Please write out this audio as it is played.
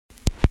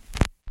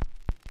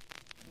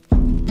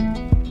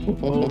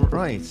All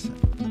right.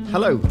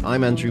 Hello,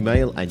 I'm Andrew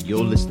Mail, and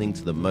you're listening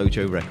to the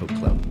MOJO Record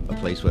Club, a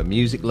place where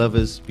music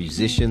lovers,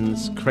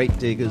 musicians, crate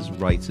diggers,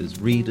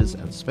 writers, readers,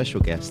 and special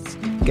guests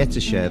get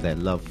to share their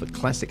love for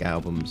classic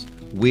albums,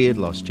 weird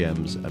lost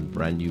gems, and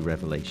brand new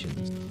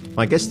revelations.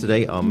 My guests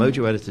today are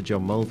MOJO editor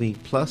John Mulvey,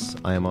 plus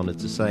I am honoured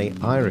to say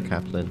Ira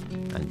Kaplan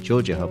and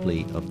Georgia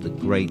Hubley of the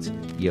great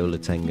Yola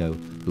Tengo,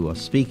 who are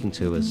speaking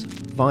to us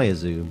via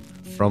Zoom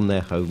from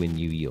their home in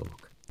New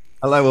York.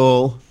 Hello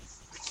all.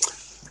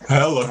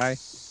 Hello. Hi.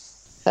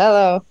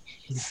 Hello.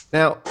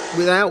 Now,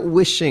 without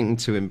wishing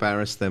to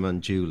embarrass them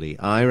unduly,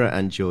 Ira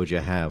and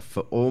Georgia have,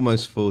 for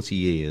almost 40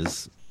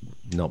 years,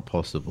 not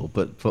possible,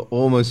 but for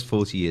almost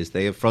 40 years,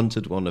 they have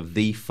fronted one of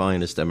the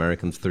finest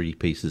American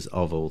three-pieces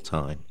of all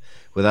time,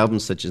 with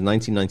albums such as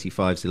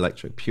 1995's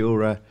Electric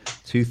Pura,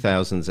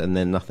 2000's And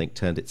Then Nothing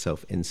Turned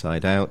Itself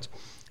Inside Out,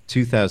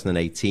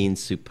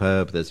 2018's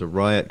Superb, There's a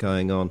Riot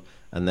Going On,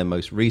 and their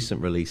most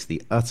recent release,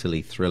 the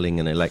utterly thrilling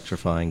and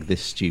electrifying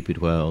This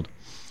Stupid World.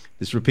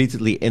 This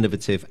repeatedly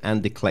innovative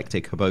and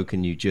eclectic Hoboken,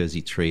 New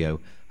Jersey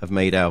trio have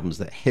made albums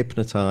that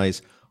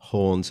hypnotize,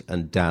 haunt,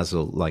 and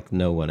dazzle like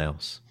no one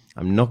else.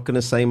 I'm not going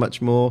to say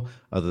much more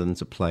other than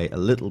to play a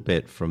little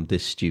bit from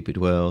This Stupid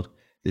World.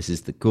 This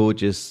is the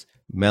gorgeous,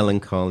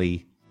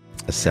 melancholy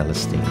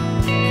Celestine.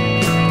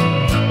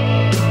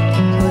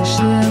 Push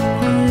the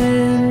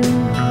pen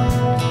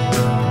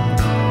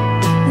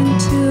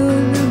into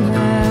the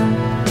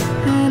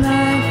map, and I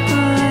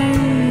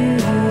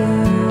find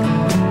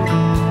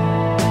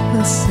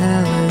the Celestine.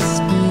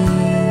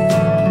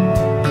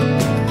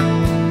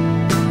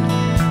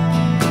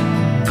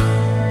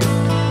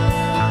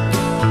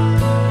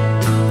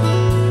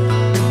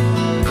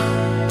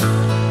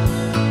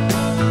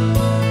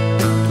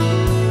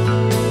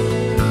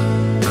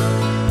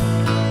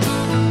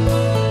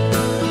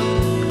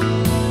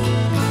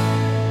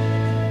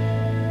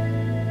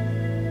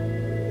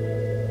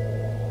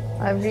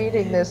 I'm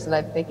reading this and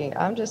I'm thinking,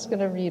 I'm just going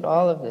to read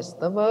all of this.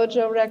 The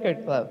MOJO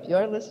Record Club.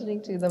 You're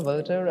listening to the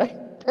MOJO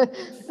Record.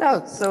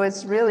 No, so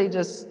it's really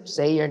just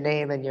say your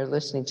name and you're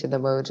listening to the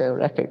MOJO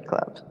Record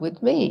Club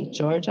with me,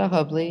 Georgia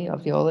Hubley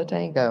of Yola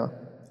Tango.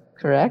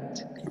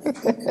 Correct?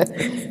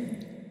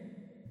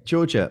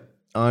 Georgia,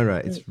 Ira,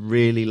 it's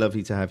really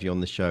lovely to have you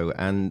on the show,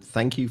 and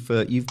thank you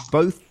for, you've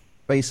both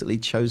basically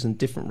chosen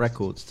different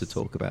records to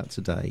talk about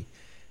today.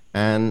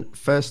 And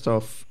first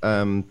off,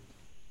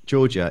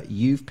 Georgia,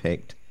 you've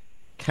picked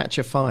Catch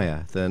a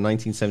Fire, the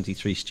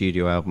 1973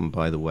 studio album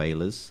by the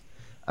Wailers.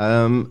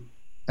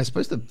 I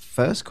suppose the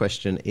first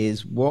question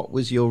is, what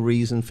was your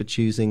reason for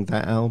choosing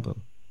that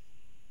album?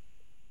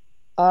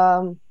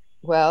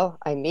 Well,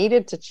 I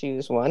needed to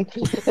choose one.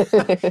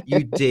 You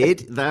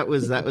did. That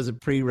was a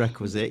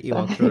prerequisite. You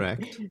are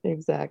correct.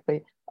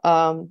 Exactly.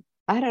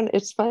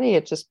 It's funny,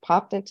 it just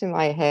popped into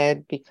my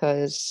head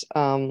because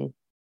I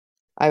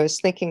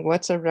was thinking,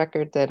 what's a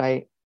record that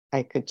I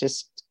could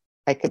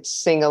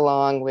sing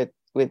along with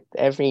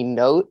every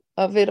note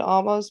of it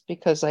almost,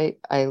 because I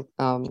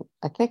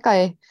think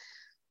I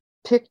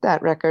picked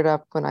that record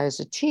up when I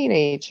was a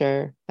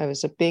teenager. I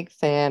was a big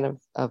fan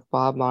of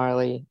Bob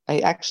Marley. I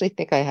actually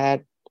think I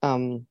had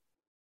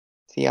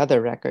the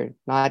other record,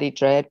 Naughty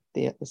Dread.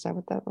 Is that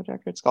what that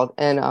record's called?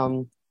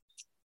 And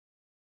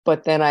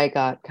but then I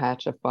got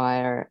Catch a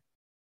Fire.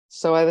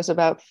 So I was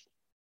about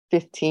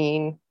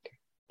 15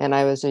 and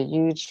I was a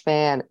huge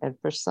fan. And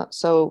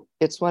so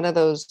it's one of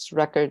those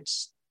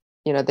records,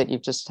 you know, that you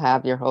just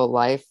have your whole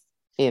life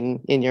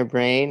in your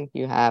brain.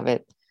 You have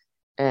it.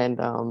 And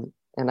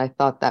I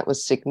thought that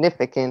was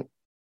significant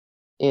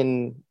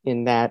in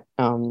that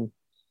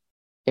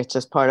it's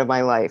just part of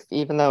my life,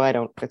 even though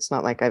it's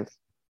not like I've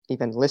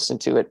even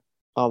listened to it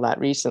all that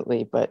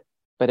recently, but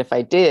if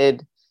I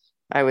did,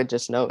 I would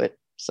just know it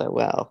so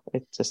well.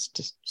 It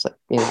just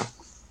you know.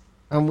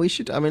 And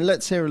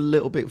let's hear a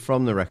little bit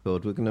from the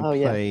record. We're going to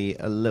play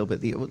a little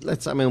bit.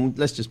 Let's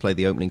just play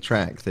the opening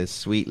track. This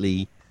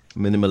sweetly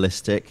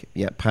minimalistic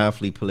yet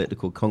powerfully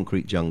political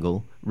Concrete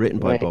Jungle, written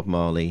by Bob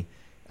Marley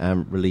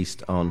and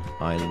released on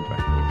Island Records.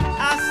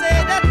 I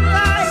say that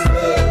life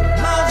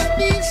must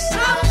be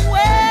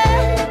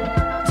somewhere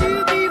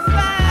to be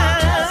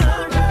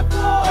found.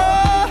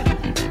 Oh,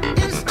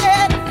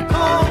 instead of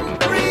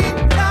concrete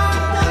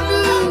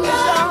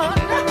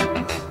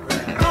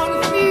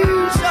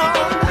confusion,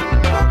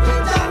 concrete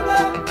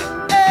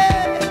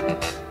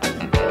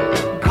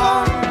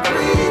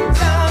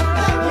jungle,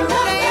 you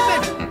name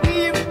it,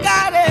 we've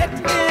got it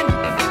in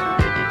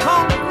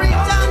concrete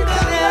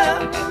jungle,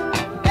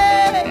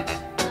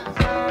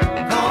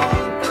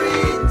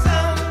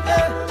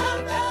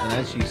 And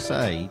as you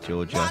say,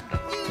 Georgia,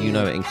 you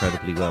know it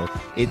incredibly well.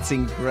 It's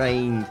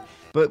ingrained.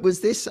 But was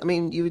this,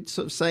 you were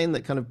sort of saying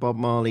that kind of Bob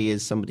Marley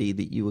is somebody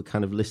that you were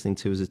kind of listening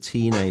to as a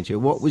teenager.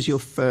 What was your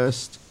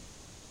first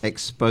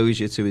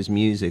exposure to his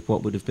music?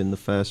 What would have been the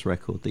first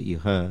record that you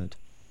heard?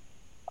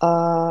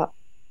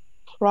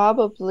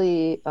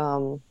 Probably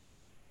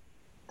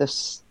the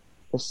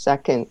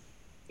second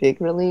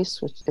big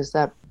release, which is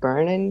that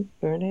Burnin'?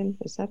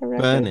 Is that a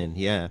record? Burnin',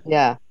 yeah.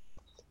 Yeah.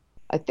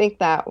 I think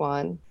that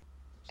one.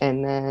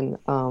 And then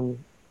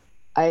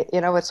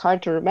it's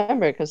hard to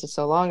remember because it's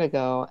so long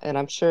ago, and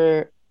I'm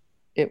sure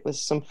it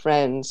was some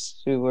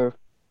friends who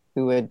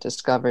had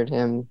discovered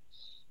him,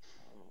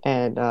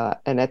 and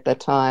at the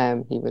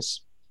time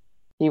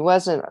he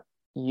wasn't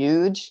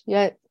huge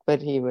yet,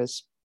 but he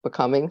was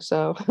becoming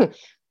so.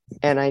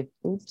 And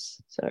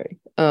oops, sorry.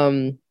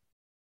 And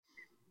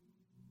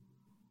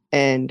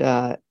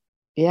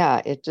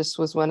yeah, it just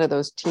was one of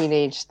those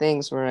teenage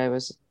things where I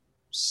was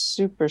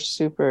super,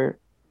 super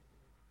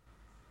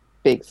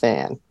big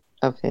fan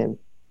of him.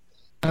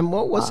 And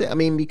what was it? I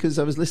mean, because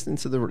I was listening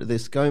to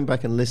this, going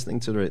back and listening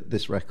to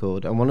this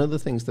record, and one of the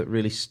things that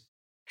really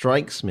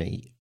strikes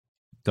me,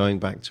 going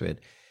back to it,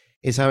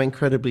 is how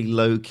incredibly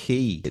low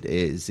key it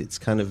is. It's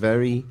kind of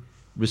very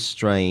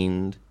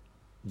restrained,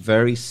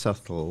 very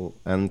subtle,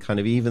 and kind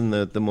of even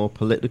the more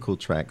political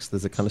tracks,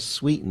 there's a kind of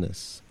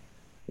sweetness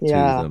to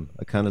them,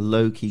 a kind of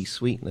low key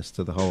sweetness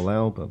to the whole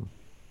album.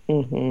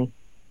 Mm-hmm.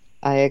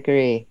 I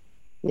agree.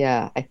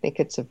 Yeah, I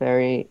think it's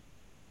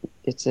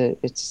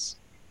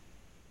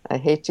I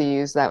hate to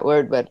use that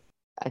word, but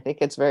I think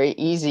it's very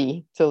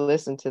easy to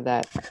listen to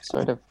that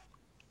sort of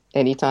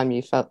anytime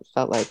you felt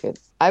like it.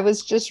 I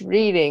was just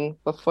reading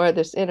before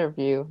this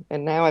interview,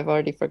 and now I've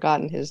already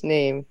forgotten his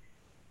name,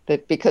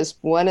 that because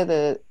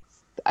I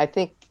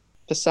think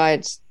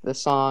besides the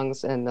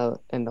songs and the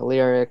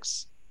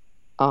lyrics,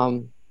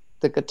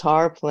 the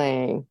guitar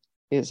playing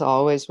is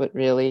always what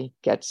really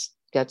gets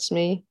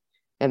me,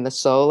 and the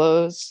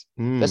solos,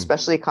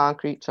 especially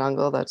Concrete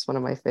Jungle, that's one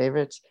of my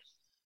favorites.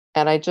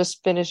 And I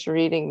just finished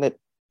reading that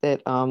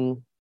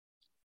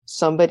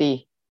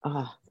somebody,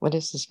 what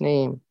is his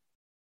name,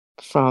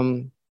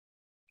 from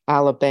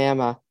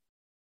Alabama,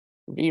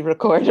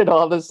 re-recorded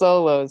all the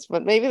solos,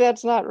 but maybe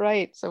that's not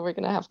right, so we're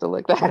gonna have to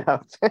look that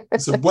up.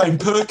 So Wayne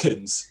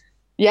Perkins.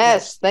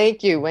 Yes,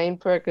 thank you, Wayne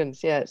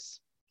Perkins. Yes,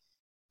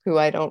 who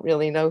I don't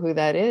really know who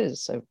that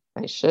is, so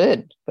I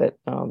should, but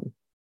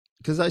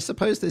because I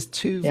suppose there's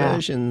two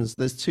versions.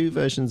 There's two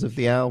versions of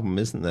the album,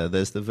 isn't there?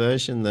 There's the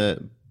version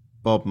that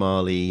Bob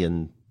Marley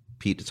and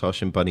Peter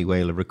Tosh and Bunny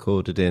Wailer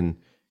recorded in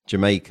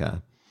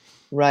Jamaica.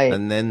 Right.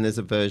 And then there's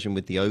a version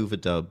with the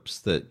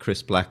overdubs that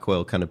Chris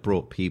Blackwell kind of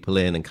brought people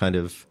in and kind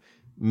of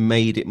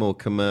made it more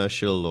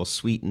commercial or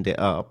sweetened it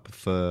up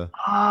for...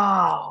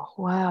 Oh,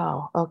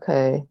 wow.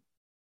 Okay.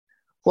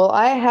 Well,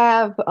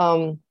 I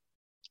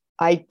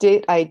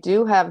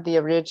do have the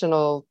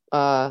original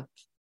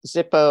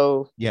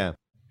Zippo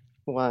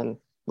one,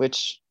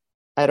 which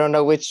I don't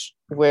know which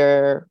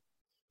one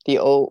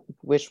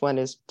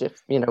is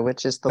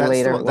which is the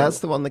later one. That's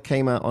the one that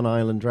came out on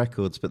Island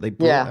Records, but they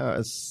brought out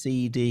a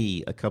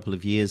CD a couple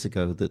of years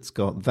ago that's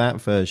got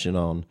that version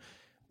on,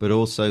 but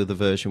also the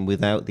version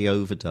without the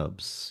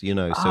overdubs, so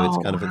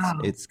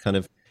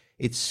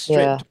it's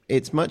stripped,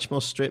 it's much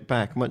more stripped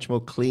back, much more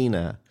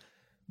cleaner,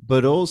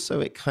 but also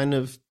it kind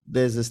of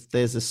there's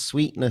a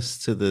sweetness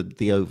to the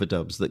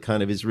overdubs that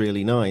kind of is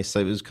really nice. So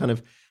it was kind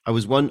of I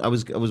was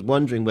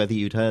wondering whether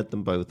you'd heard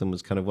them both and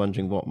was kind of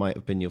wondering what might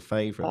have been your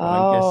favorite. But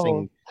I'm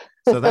guessing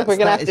so we're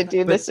gonna have to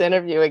do this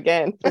interview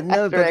again.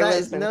 No,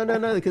 because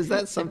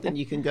that's something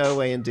you can go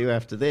away and do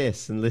after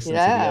this and listen to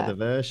the other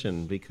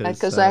version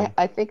because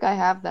I think I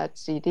have that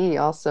CD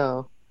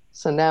also.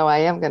 So now I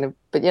am gonna.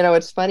 But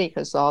it's funny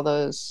because all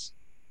those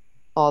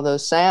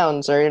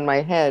sounds are in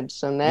my head.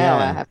 So now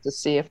I have to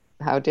see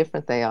how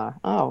different they are.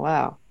 Oh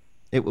wow!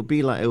 It would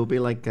be like the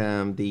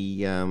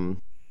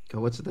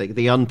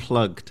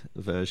unplugged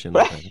version,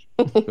 right.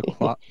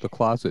 the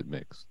closet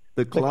mix.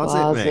 The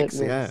closet mix.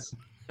 Yeah.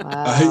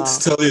 Wow. I hate to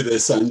tell you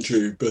this,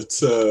 Andrew, but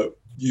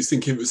you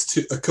think it was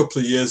a couple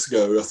of years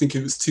ago. I think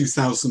it was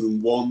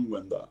 2001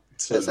 when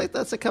that's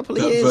a couple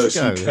of years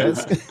ago.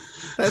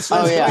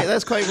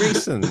 That's quite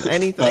recent.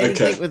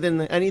 Anything within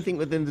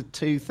the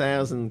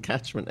 2000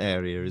 catchment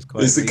area is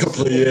quite. It's a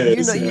couple of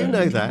years. You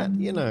know that.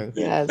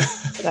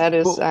 Yes, that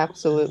is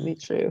absolutely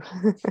true.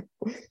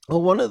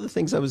 Well, one of the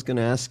things I was going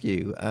to ask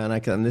you,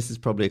 and this is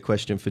probably a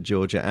question for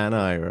Georgia and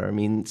Ira. I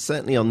mean,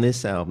 certainly on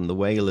this album, the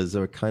Wailers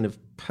are a kind of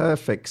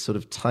perfect sort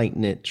of tight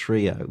knit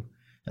trio.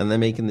 And they're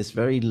making this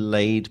very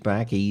laid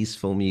back,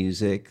 easeful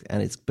music,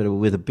 and it's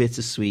with a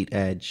bittersweet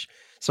edge.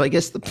 So I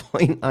guess the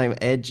point I'm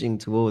edging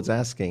towards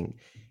asking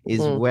is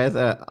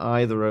whether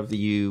either of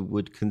you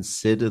would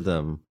consider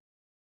them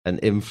an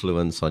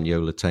influence on Yo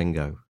La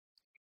Tengo.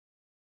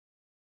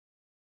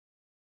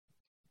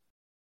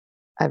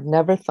 I've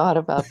never thought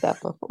about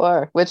that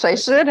before, which I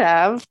should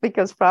have,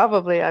 because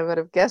probably I would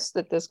have guessed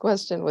that this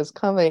question was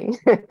coming.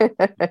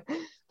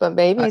 But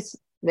maybe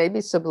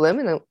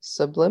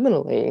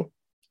subliminally.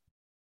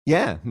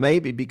 Yeah,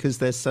 maybe because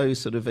they're so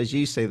sort of, as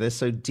you say, they're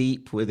so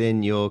deep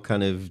within your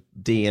kind of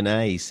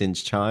DNA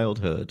since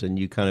childhood, and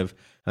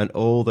and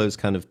all those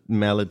kind of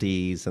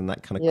melodies and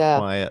that kind of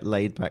quiet,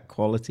 laid back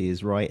quality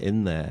is right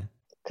in there.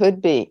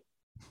 Could be.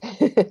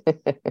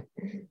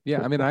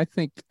 Yeah, I mean, I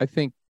think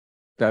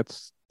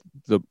that's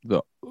the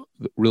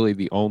really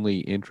the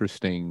only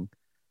interesting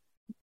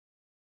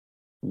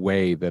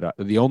way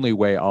the only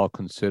way I'll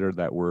consider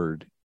that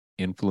word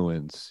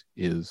influence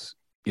is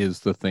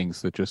the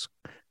things that just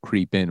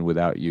creep in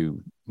without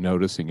you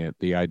noticing it.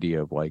 The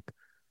idea of like,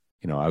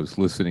 I was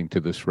listening to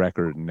this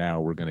record and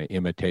now we're going to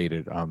imitate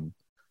it on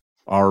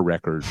our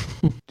record.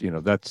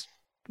 That's,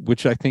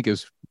 which I think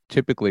is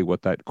typically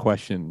what that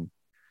question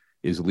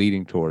is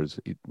leading towards.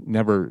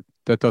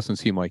 That doesn't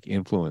seem like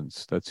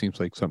influence. That seems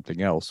like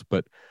something else,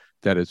 but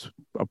that is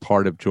a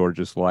part of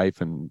Georgia's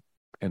life and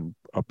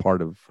a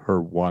part of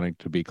her wanting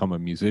to become a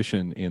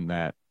musician in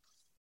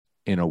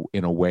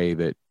a way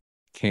that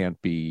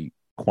can't be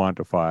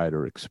quantified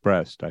or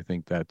expressed. I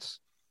think that's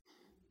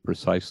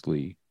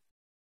precisely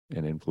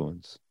an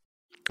influence.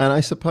 And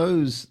I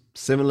suppose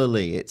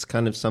similarly, it's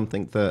kind of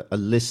something that a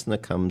listener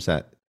comes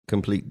at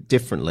completely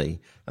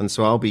differently. And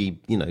so I'll be,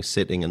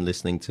 sitting and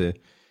listening to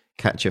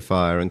Catch a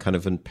Fire and kind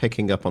of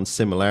picking up on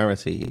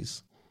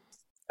similarities.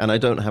 And I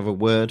don't have a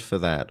word for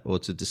that or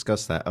to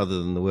discuss that other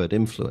than the word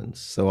influence.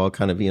 So I'll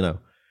kind of,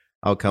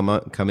 I'll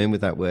come in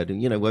with that word,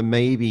 and where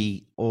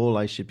maybe all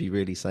I should be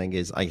really saying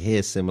is I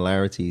hear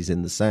similarities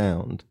in the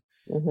sound,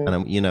 and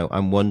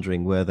I'm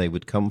wondering where they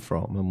would come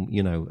from,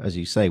 and as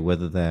you say,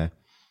 whether they're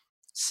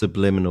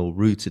subliminal,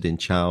 rooted in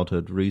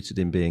childhood, rooted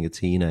in being a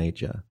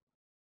teenager,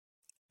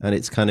 and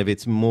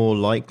it's more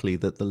likely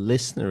that the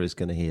listener is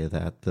going to hear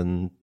that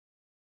than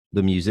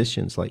the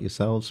musicians like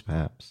yourselves,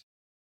 perhaps.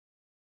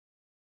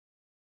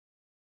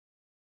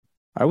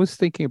 I was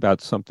thinking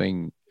about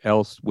something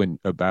else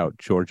about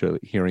Georgia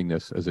hearing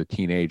this as a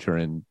teenager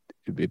and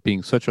it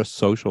being such a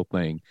social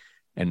thing,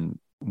 and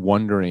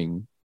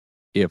wondering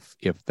if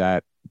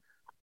that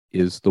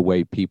is the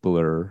way people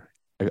are.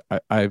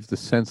 I have the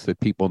sense that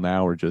people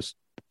now are just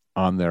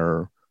on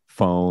their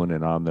phone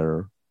and on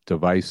their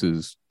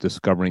devices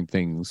discovering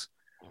things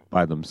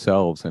by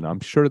themselves, and I'm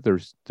sure there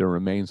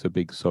remains a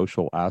big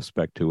social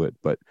aspect to it,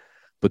 but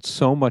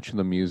so much of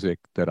the music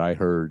that I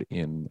heard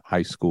in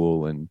high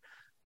school and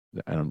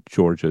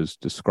Georgia's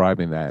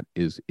describing that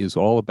is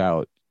all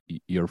about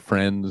your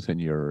friends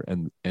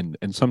and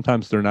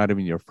sometimes they're not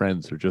even your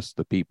friends, they're just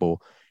the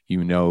people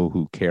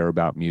who care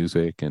about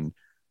music and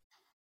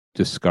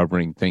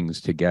discovering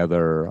things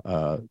together,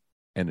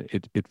 and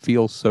it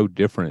feels so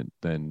different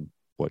than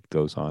what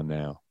goes on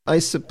now. I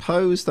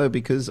suppose though,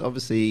 because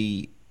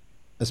obviously,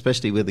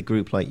 especially with a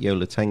group like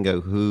Yola Tengo,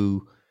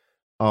 who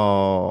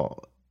are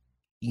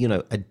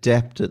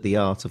adept at the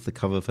art of the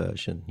cover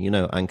version,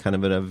 and kind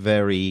of in a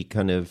very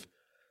kind of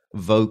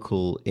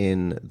vocal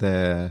in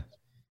their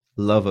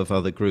love of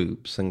other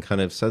groups, and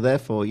kind of, so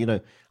therefore,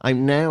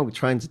 I'm now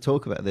trying to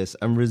talk about this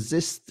and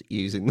resist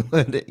using the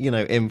word,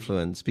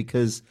 influence,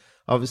 because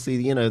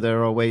obviously,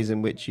 there are ways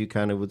in which you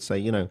kind of would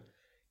say,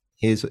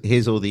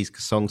 here's all these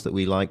songs that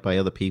we like by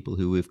other people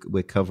who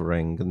we're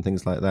covering and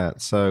things like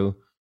that. So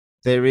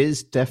there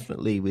is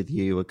definitely with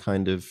you a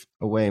kind of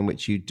a way in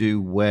which you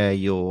do wear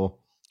your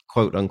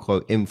quote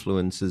unquote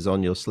influences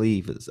on your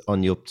sleeve,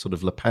 on your sort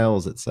of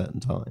lapels at certain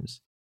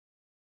times.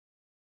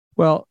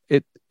 Well,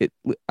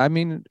 I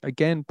mean,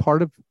 again,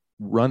 part of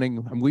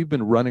running, we've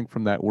been running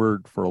from that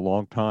word for a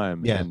long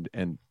time. Yeah.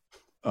 And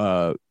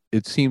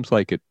it seems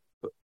like it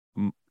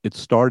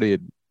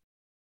started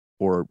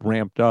or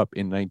ramped up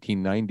in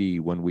 1990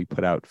 when we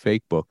put out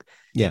Fake Book.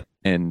 Yeah.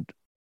 And,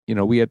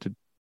 we had to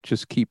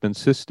just keep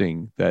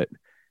insisting that,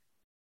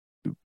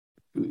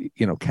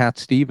 Cat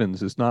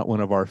Stevens is not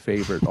one of our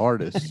favorite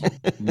artists,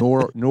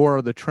 nor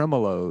are the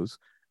Tremolos,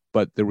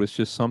 but there was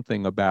just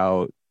something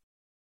about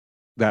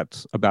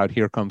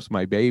Here Comes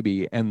My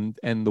Baby and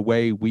the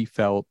way we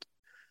felt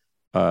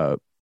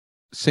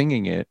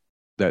singing it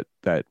that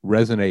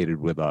resonated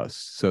with us,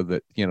 so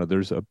that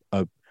there's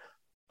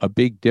a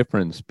big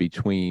difference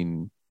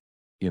between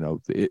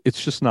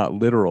it's just not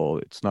literal,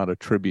 it's not a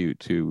tribute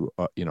to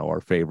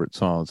our favorite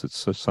songs,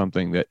 it's just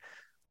something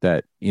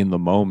that in the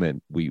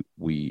moment we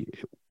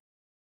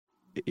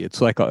it's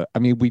like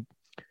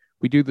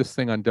we do this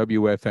thing on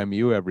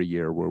WFMU every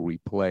year where we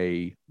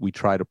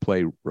try to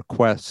play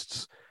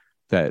requests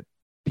that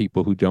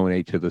people who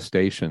donate to the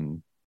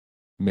station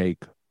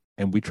make,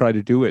 and we try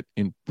to do it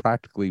in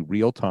practically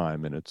real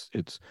time, and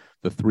it's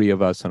the three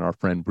of us and our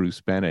friend Bruce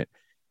Bennett,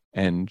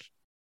 and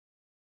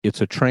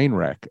it's a train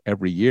wreck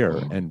every year,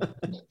 and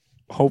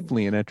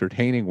hopefully an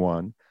entertaining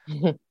one.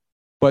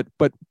 But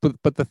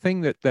the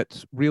thing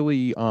that's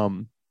really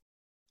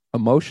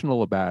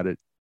emotional about it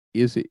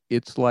is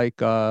it's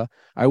like I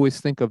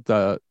always think of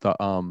the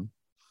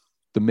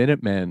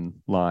Minutemen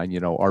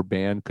line, our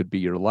band could be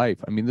your life.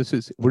 I mean,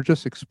 we're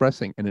just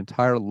expressing an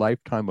entire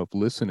lifetime of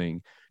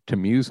listening to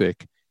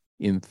music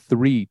in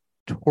 3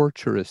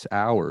 torturous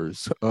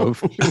hours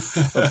of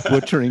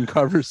butchering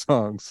cover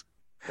songs.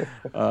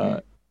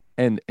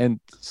 And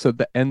so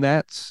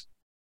that's,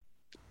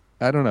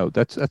 I don't know,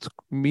 that's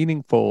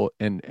meaningful.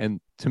 And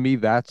to me,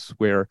 that's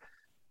where,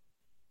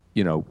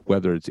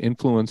 whether it's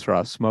influence or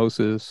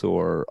osmosis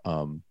or,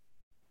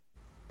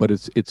 but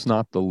it's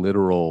not the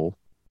literal,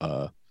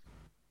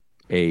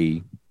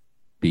 A,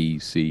 B,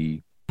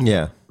 C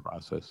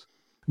process.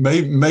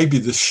 Maybe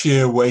the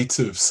sheer weight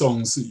of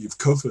songs that you've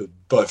covered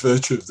by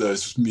virtue of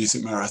those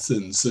music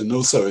marathons, and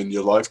also in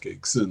your live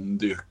gigs and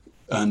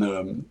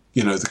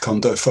the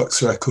Condo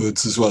Fox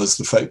records as well as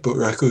the Fake Book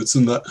records,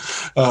 and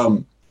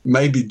that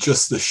maybe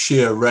just the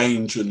sheer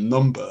range and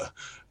number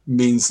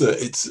means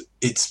that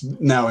it's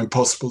now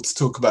impossible to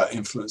talk about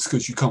influence,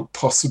 because you can't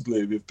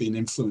possibly have been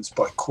influenced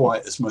by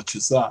quite as much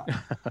as that.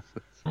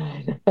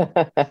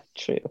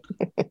 True.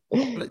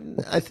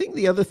 I think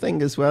the other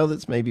thing as well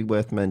that's maybe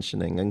worth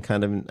mentioning, and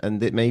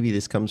that maybe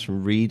this comes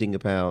from reading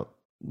about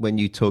when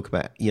you talk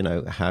about,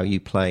 how you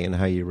play and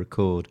how you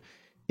record,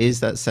 is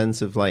that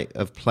sense of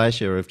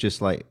pleasure of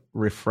just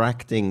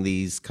refracting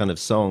these kind of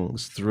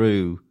songs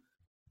through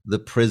the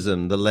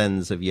prism, the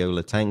lens of Yo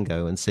La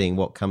Tengo, and seeing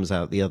what comes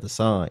out the other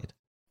side.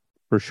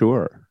 For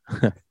sure.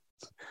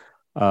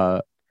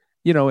 And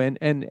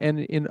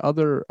in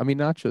other, I mean,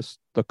 not just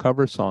the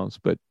cover songs,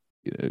 but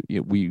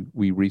we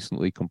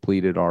recently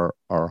completed our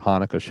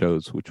Hanukkah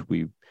shows, which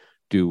we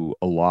do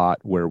a lot,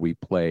 where we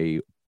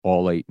play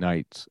all 8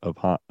 nights of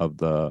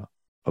the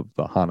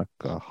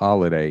Hanukkah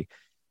holiday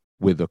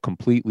with a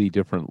completely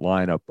different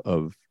lineup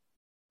of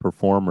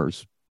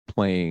performers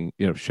playing,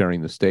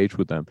 sharing the stage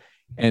with them,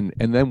 and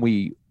then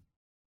we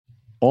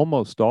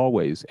almost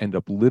always end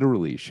up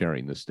literally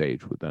sharing the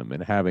stage with them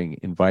and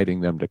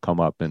inviting them to come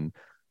up and,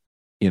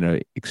 in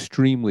an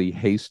extremely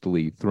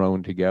hastily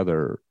thrown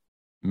together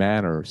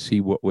manner,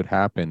 see what would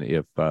happen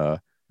if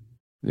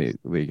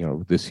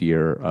this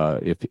year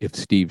if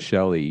Steve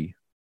Shelley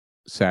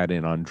sat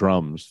in on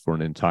drums for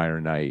an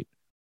entire night,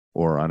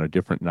 or on a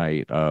different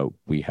night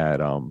we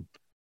had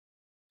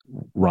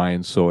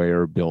Ryan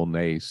Sawyer, Bill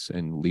Nace,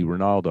 and Lee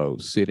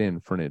Ronaldo sit in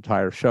for an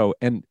entire show,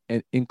 and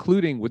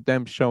including with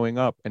them showing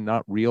up and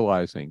not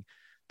realizing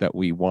that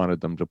we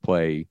wanted them to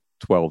play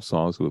 12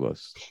 songs with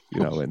us,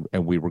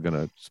 and we were going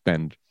to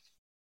spend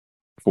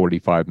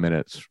 45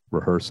 minutes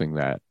rehearsing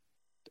that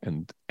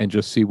and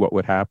just see what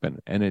would happen.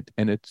 And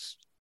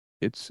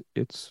it's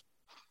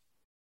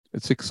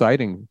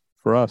exciting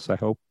for us, I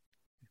hope,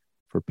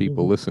 for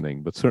people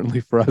listening, but certainly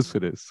for us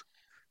it is.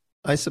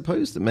 I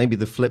suppose that maybe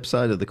the flip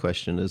side of the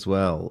question as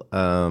well,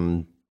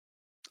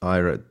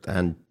 Ira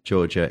and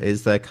Georgia,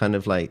 is there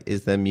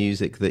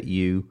music that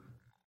you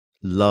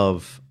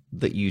love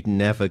that you'd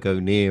never go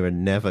near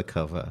and never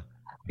cover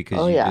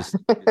because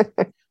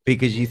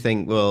because you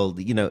think, well,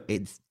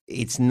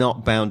 it's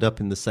not bound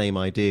up in the same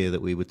idea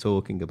that we were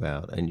talking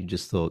about, and you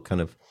just thought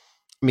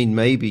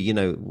maybe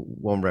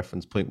one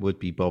reference point would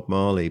be Bob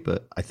Marley,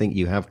 but I think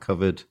you have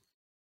covered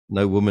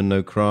No Woman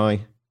No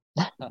Cry.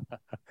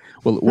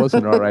 Well, it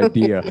wasn't our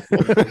idea.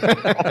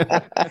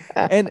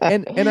 and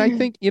I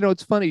think,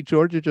 it's funny,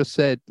 Georgia just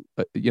said,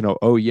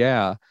 oh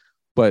yeah,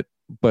 but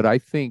I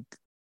think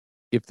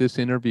if this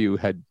interview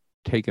had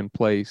taken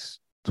place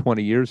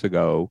 20 years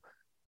ago,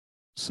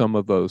 some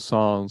of those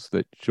songs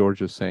that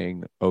Georgia's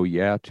saying oh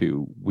yeah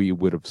to, we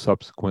would have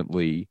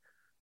subsequently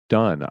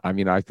done. I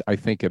mean, I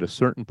think at a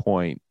certain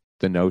point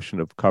the notion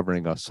of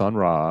covering a Sun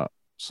Ra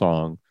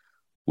song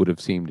would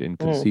have seemed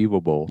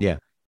inconceivable. Yeah.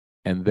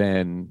 And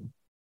then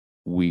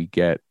we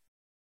get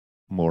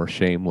more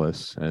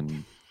shameless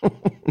and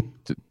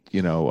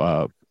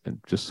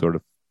and just sort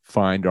of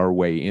find our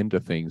way into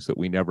things that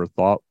we never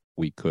thought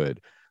we could.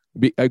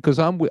 Because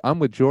I'm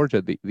with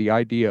Georgia. The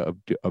idea of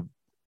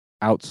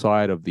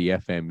outside of the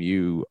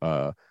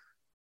FMU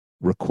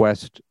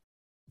request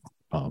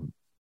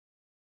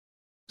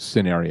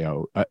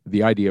scenario,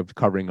 the idea of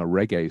covering a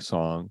reggae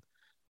song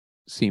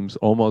seems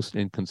almost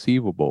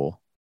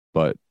inconceivable,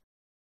 but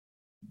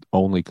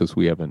only because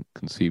we haven't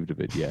conceived of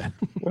it yet.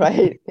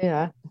 Right.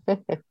 Yeah.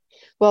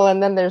 Well,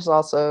 and then there's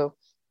also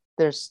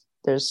there's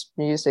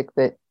music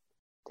that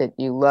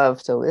you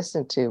love to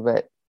listen to,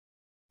 but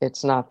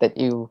it's not that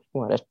you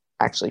want to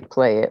actually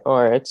play it,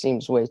 or it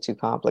seems way too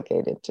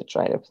complicated to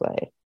try to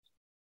play.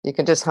 You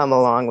can just hum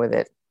along with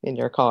it in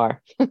your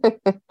car.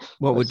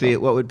 What would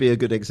be a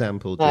good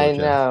example, Georgia?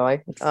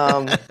 I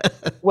know.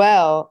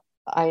 Well,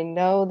 I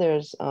know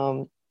there's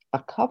a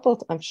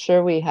couple. I'm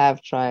sure we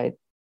have tried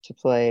to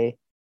play.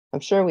 I'm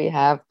sure we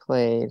have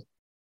played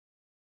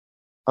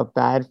a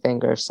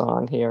Badfinger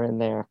song here and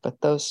there,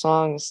 but those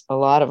songs, a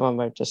lot of them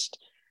are just,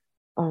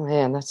 oh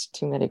man, that's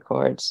too many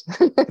chords.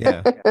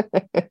 Yeah.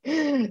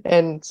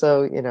 And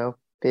so,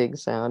 big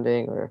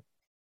sounding or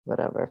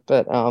whatever.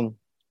 But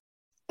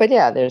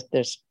yeah,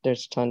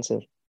 there's tons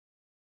of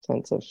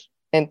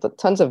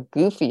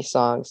goofy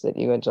songs that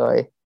you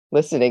enjoy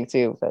listening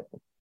to. But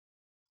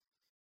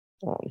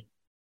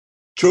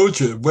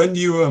Georgia, when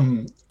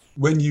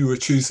you were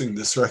choosing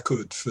this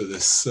record for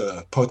this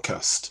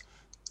podcast,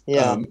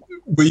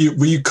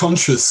 were you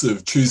conscious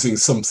of choosing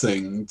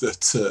something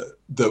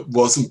that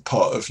wasn't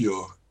part of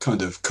your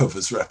kind of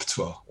covers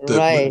repertoire?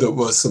 That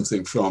was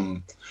something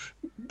from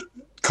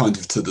kind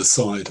of to the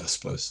side, I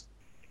suppose.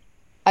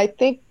 I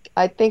think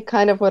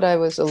kind of what I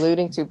was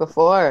alluding to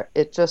before,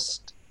 it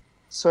just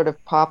sort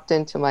of popped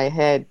into my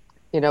head.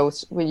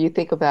 When you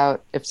think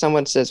about, if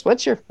someone says,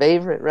 "What's your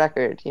favorite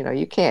record?"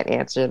 You can't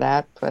answer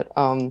that, but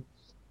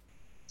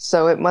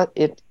so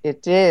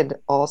it did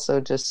also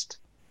just.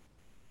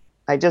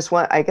 I guess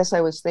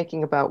I was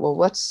thinking about, well,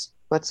 what's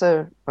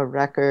a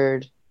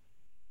record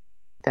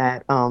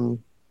that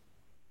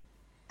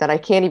that I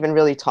can't even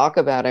really talk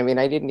about. I mean,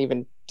 I didn't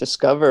even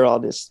discover all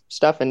this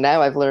stuff, and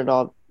now I've learned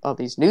all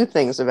these new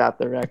things about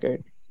the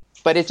record.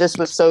 But it just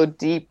was so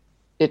deep.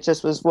 It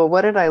just was, well,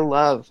 what did I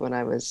love when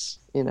I was,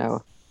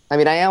 I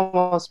mean, I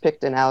almost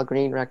picked an Al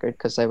Green record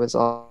because I was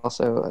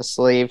also a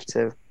slave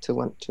to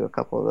a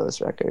couple of those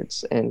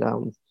records.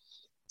 And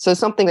so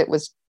something that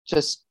was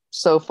just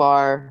so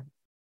far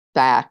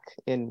back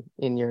in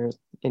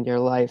your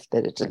life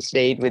that it just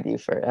stayed with you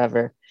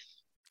forever.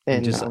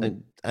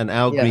 And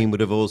Al Green would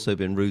have also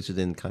been rooted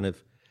in kind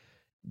of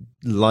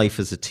life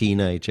as a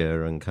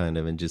teenager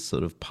and just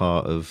sort of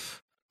part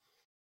of,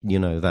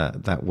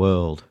 that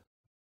world.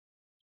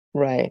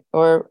 Right.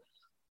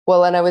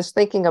 And I was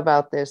thinking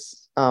about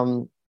this,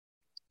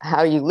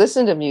 how you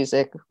listen to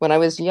music. When I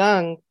was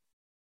young,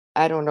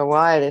 I don't know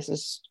why, this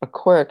is a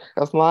quirk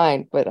of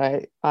mine, but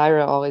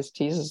Ira always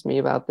teases me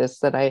about this,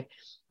 that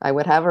I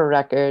would have a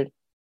record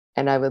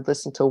and I would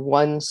listen to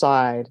one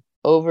side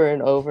over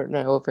and over and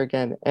over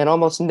again and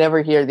almost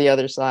never hear the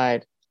other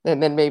side.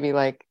 And then maybe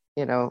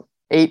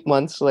 8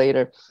 months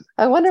later,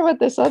 I wonder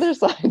what this other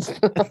side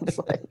sounds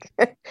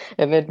like,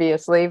 and then be a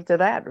slave to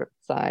that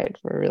side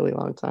for a really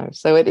long time.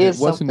 So it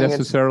wasn't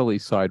necessarily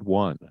side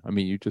one. I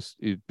mean, you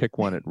pick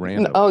one at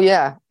random. Oh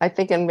yeah, I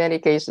think in many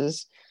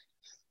cases,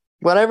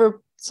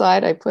 whatever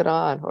side I put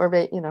on, or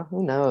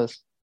who knows.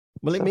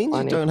 Well, it means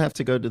funny. You don't have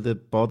to go to the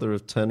bother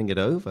of turning it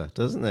over,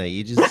 doesn't it?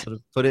 You just sort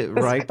of put it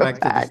right back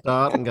to the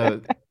start and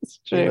go. It's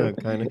true.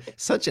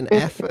 Such an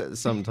effort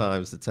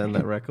sometimes to turn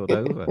that record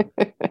over.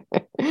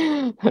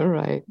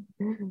 Right.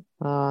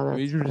 Oh,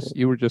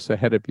 you were just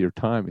ahead of your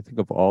time. You think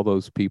of all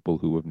those people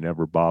who have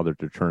never bothered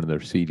to turn their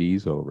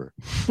CDs over.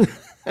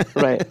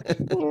 Right.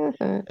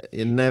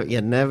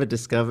 You never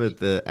discovered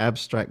the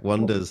abstract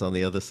wonders on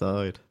the other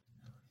side.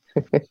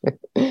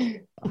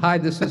 Hi,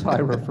 this is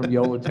Ira from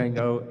Yo La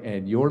Tengo,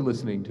 and you're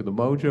listening to the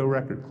MOJO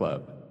Record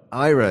Club.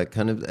 Ira,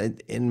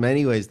 in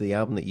many ways, the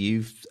album that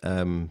you've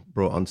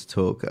brought on to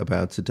talk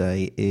about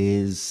today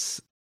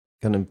is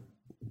kind of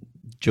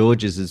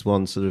George's is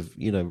one sort of,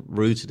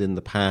 rooted in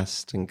the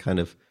past and kind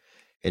of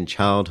in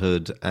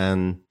childhood.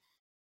 And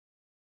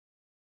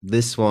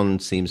this one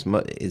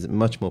is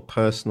much more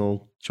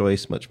personal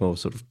choice, much more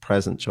sort of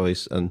present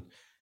choice, and,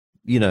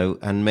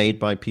 and made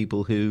by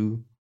people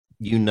who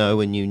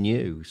and you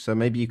knew. So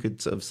maybe you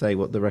could sort of say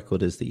what the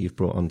record is that you've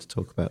brought on to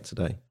talk about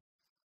today.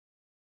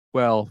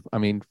 Well, I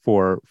mean,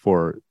 for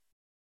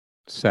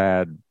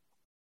sad,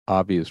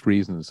 obvious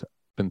reasons, I've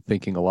been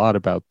thinking a lot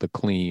about the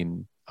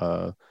Clean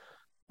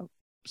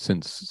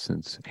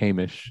since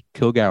Hamish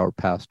Kilgour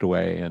passed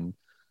away,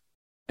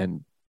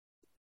 and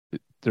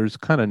there's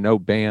kind of no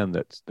band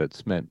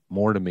that's meant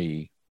more to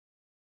me,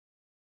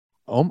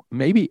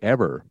 maybe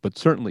ever, but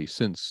certainly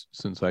since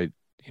they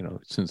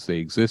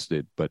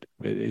existed. But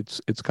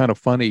it's kind of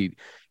funny,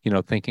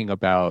 thinking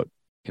about,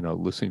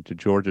 listening to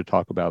Georgia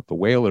talk about the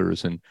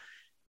Wailers, and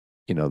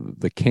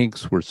the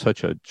Kinks were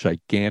such a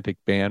gigantic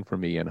band for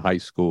me in high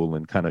school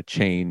and kind of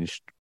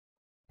changed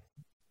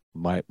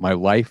my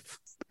life,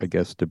 I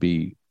guess, to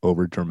be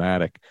over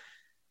dramatic.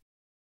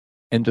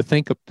 And to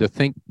think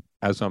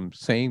as I'm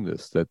saying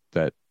this,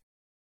 that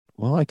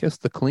well, I guess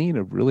the Clean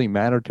have really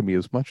mattered to me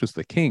as much as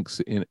the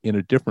Kinks in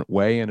a different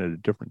way and at a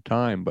different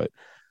time. But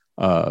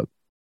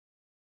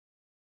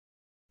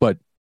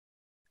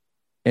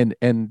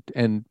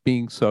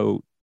being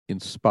so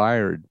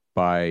inspired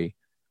by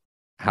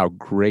how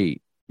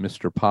great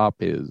Mr. Pop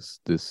is,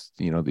 these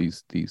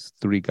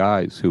three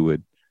guys who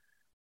would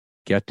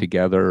get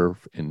together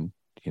and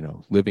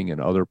living in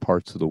other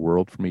parts of the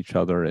world from each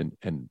other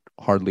and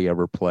hardly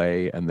ever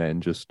play, and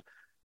then just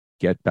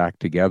get back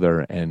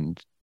together.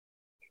 And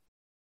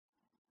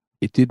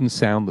it didn't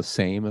sound the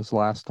same as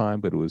last time,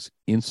 but it was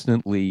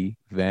instantly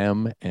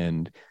them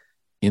and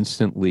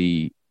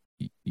instantly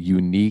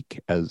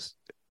uniquely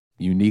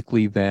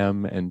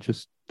them, and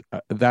just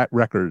that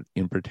record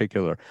in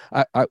particular.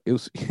 It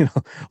was,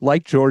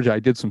 like Georgia, I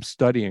did some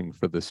studying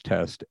for this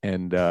test,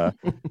 and I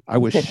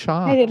was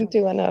shocked. I didn't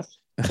do enough.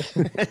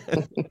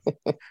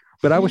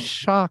 But I was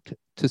shocked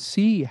to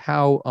see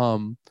how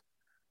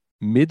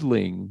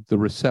middling the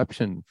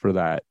reception for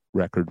that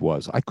record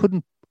was. I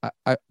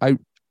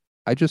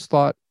just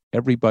thought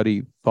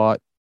everybody thought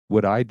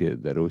what I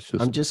did, that it was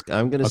just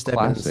I'm going to step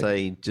in and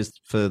say,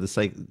 just for the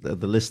sake of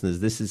the listeners,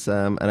 this is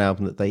an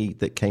album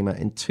that came out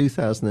in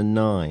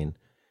 2009,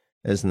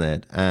 isn't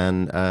it?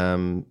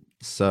 And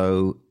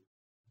so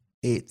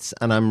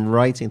and I'm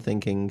right in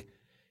thinking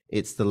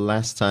it's the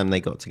last time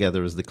they got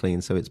together as the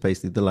Clean, so it's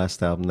basically the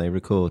last album they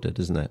recorded,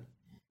 isn't it?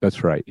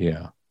 That's right,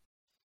 yeah.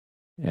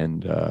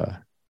 And I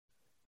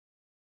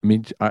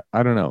mean,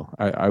 I don't know.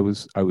 I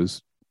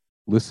was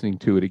listening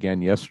to it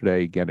again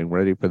yesterday, getting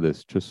ready for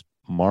this, just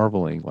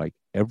marveling, like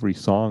every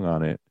song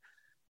on it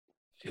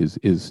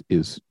is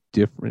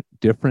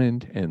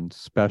different and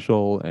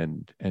special,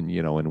 and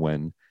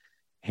when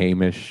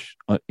Hamish,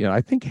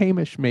 I think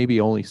Hamish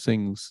maybe only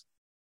sings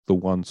the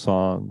one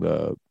song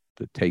that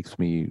takes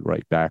me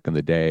right back in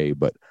the day,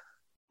 but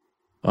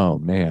oh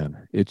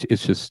man,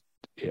 it's just,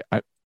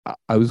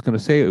 I was going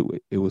to say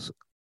it was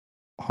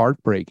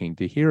heartbreaking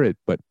to hear it,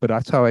 but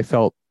that's how I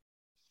felt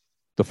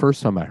the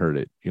first time I heard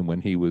it, and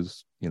when he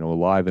was,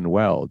 alive and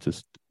well.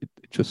 Just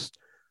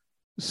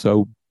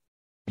so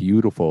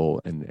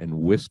beautiful and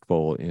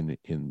wistful in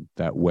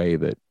that way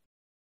that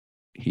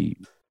he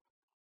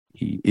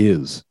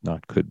is,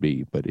 not could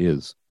be, but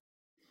is.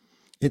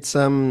 It's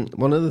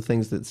one of the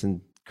things that's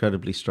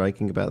incredibly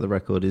striking about the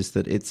record is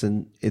that it's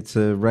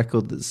a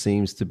record that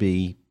seems to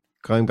be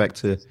going back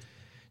to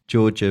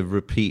Georgia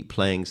repeat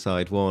playing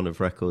side one of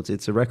records.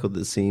 It's a record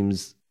that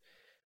seems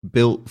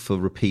built for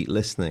repeat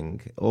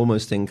listening,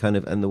 almost in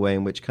the way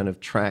in which kind of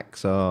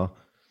tracks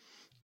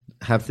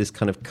have this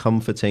kind of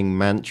comforting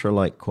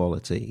mantra-like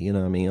quality.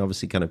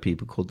 Obviously kind of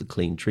people called the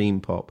clean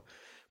dream pop,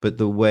 but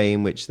the way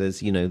in which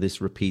there's,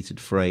 this repeated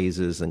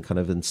phrases and kind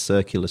of in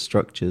circular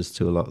structures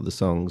to a lot of the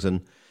songs.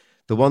 And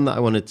the one that I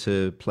wanted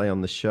to play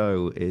on the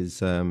show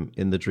is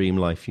In the Dream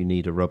Life, You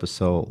Need a Rubber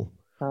Soul.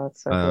 Oh,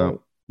 that's so great.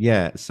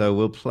 Yeah, so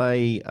we'll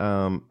play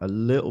a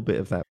little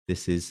bit of that.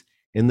 This is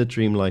In the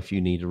Dream Life,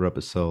 You Need a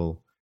Rubber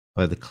Soul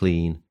by The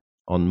Clean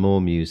on More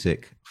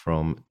Music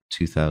from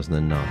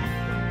 2009.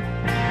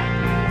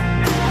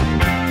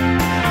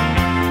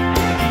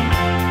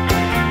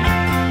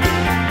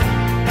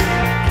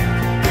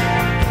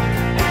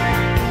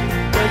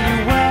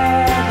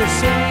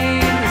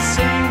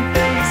 Same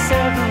face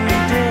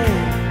every day.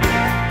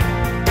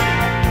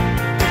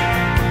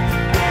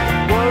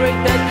 Worried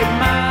that you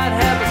might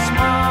have a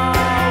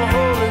small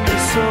hole in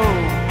your soul.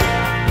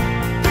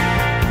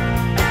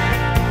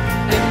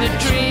 In the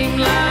dream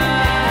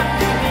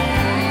life, you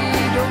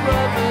need a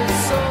rubber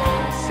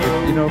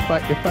soul. If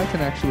I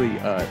can actually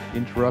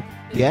interrupt,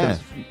 Yeah.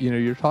 because,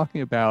 you're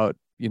talking about,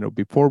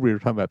 before we were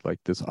talking about like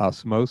this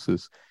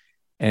osmosis,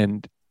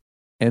 and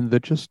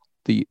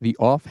the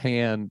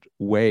offhand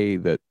way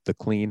that the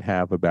Clean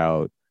have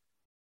about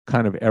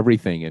kind of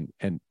everything,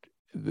 and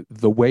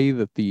the way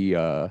that the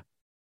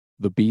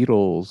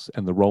Beatles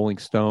and the Rolling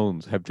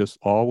Stones have just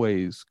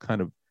always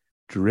kind of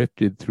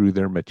drifted through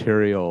their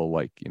material.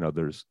 Like,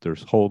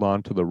 there's Hold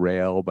On to the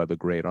Rail by the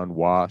Great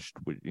Unwashed.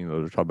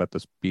 They're talking about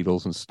the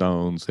Beatles and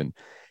Stones, and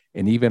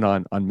even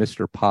on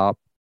Mr. Pop,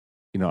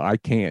 I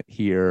can't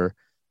hear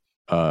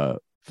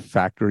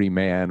Factory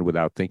Man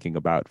without thinking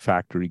about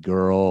Factory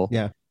Girl.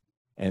 Yeah.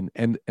 And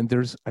there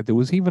was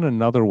even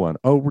another one.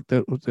 Oh,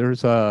 there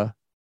was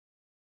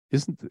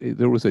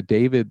a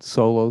David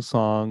solo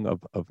song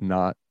of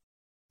not,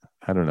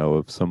 I don't know,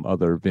 of some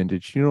other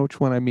vintage. You know which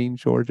one I mean,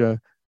 Georgia?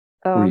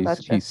 Oh, Where I'm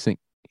not sure.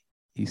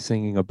 he's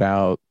singing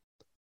about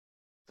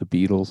the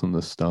Beatles and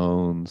the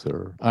Stones,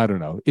 or I don't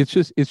know. It's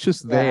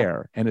just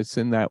there, and it's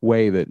in that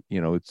way that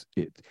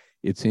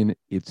it's in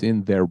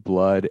their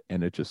blood,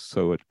 and it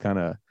kind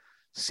of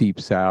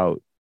seeps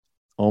out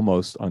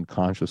almost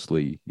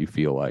unconsciously. You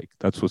feel like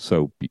that's what's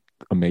so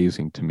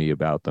amazing to me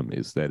about them,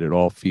 is that it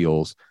all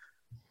feels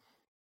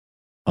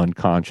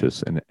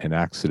unconscious and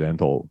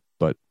accidental,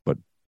 but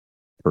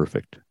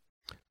perfect.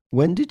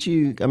 When did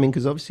you,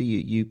 because obviously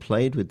you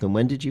played with them.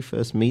 When did you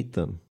first meet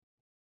them?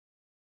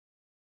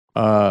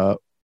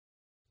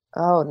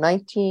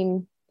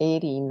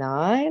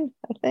 1989,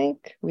 I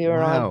think. We were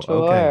Wow, on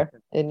tour okay.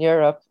 in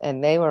Europe,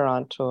 and they were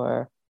on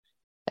tour.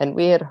 And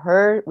we had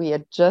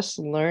just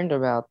learned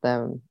about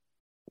them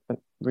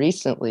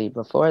recently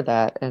before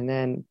that. And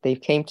then they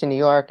came to New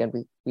York, and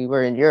we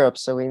were in Europe,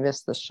 so we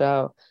missed the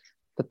show.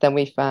 But then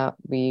we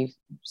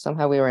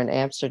were in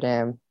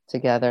Amsterdam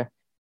together,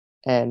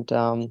 and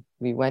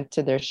we went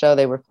to their show.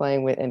 They were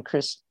playing with, and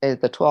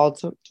the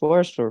 12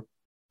 tours were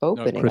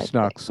opening. Chris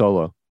Knox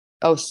solo.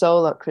 Oh,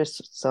 solo, Chris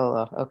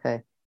solo.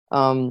 Okay.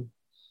 And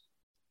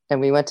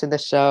we went to the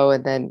show,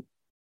 and then,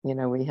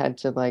 we had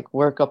to like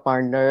work up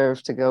our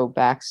nerve to go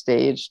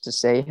backstage to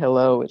say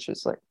hello, which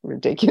was like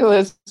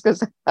ridiculous,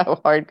 because how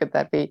hard could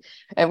that be?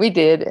 And we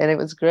did, and it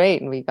was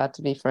great. And we got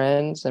to be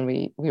friends, and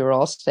we were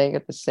all staying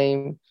at the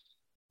same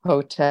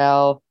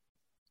hotel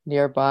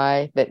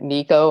nearby that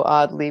Nico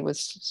oddly was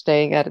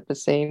staying at the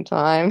same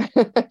time.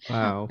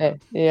 Wow.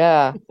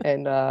 Yeah.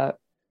 And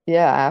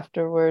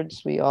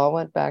afterwards we all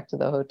went back to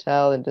the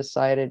hotel and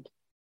decided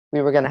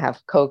we were going to have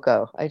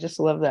cocoa. I just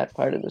love that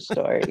part of the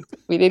story.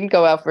 We didn't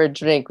go out for a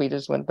drink. We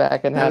just went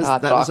back and had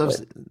hot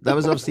chocolate. That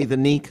was obviously the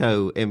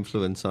Nico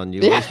influence on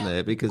you, wasn't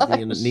it? Because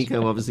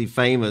Nico obviously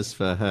famous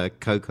for her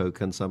cocoa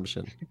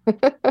consumption.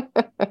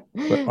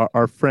 But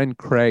our friend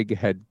Craig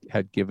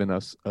had given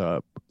us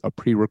a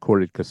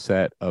pre-recorded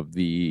cassette of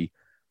the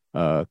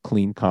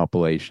Clean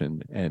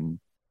compilation, and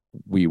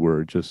we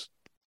were just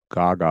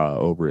gaga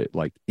over it,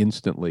 like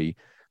instantly.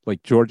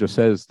 Like Georgia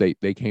says, they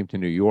came to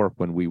New York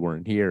when we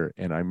weren't here,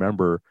 and I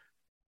remember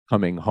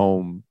coming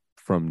home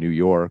from New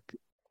York,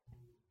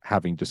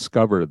 having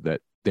discovered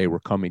that they were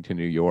coming to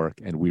New York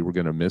and we were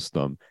going to miss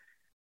them.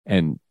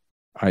 And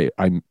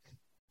I'm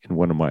in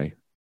one of my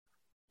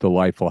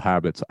delightful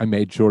habits, I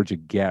made Georgia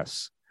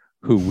guess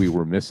who we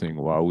were missing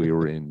while we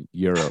were in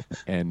Europe,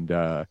 and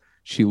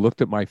she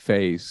looked at my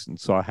face and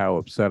saw how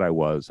upset I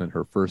was, and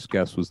her first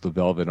guess was the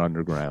Velvet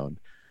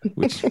Underground,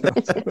 which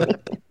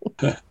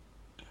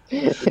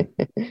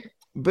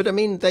But I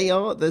mean,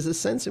 there's a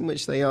sense in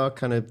which they are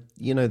kind of,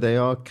 they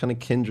are kind of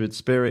kindred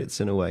spirits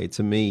in a way.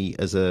 To me,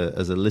 as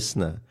a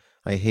listener,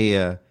 I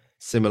hear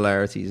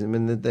similarities. I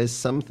mean, there's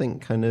something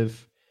kind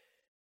of,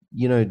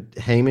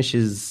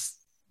 Hamish's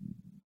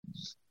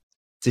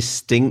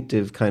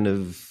distinctive kind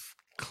of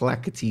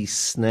clackety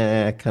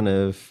snare kind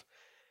of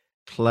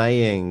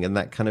playing and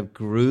that kind of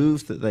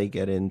groove that they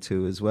get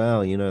into as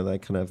well. They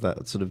kind of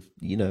that sort of,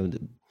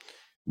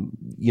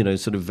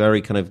 sort of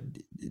very kind of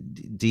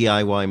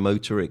DIY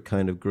motoric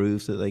kind of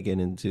grooves that they get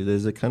into.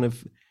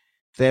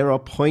 There are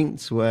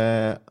points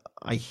where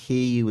I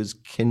hear you as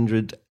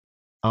kindred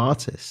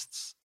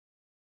artists.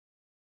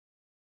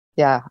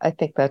 Yeah, I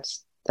think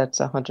that's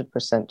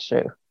 100%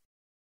 true.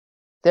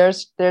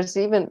 There's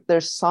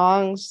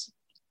songs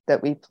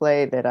that we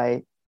play that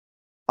I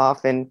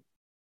often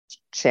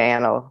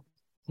channel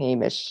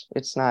Hamish.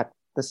 It's not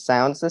the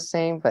sounds the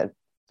same, but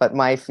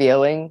my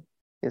feeling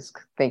is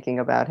thinking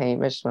about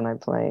Hamish when I'm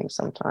playing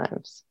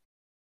sometimes.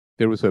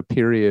 There was a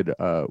period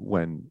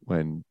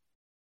when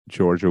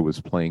Georgia was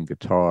playing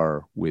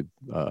guitar with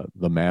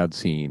the Mad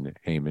Scene,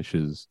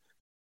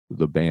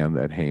 the band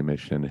that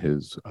Hamish and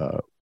his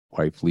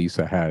wife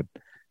Lisa had,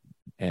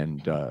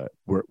 and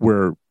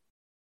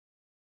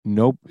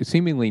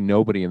seemingly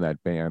nobody in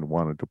that band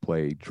wanted to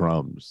play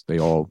drums. They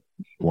all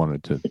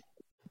wanted to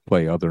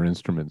play other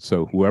instruments.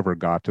 So whoever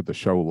got to the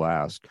show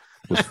last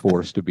was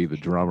forced to be the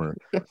drummer.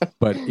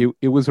 But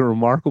it was a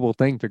remarkable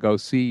thing to go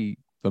see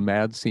the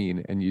Mad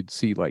Scene, and you'd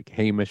see like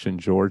Hamish and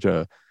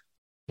Georgia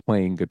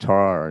playing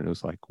guitar, and it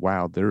was like,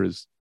 wow, there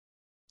is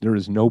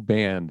no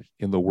band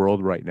in the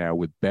world right now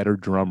with better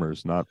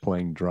drummers not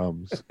playing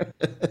drums.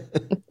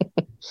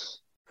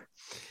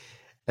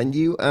 And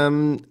you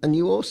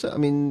also, I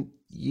mean,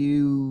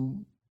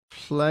 you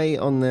play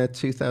on their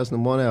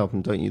 2001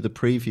 album, don't you? The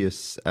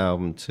previous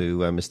album to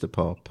Mr.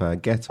 Pop,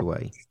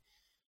 Getaway.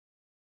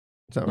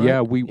 Is that right? Yeah,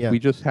 we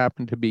just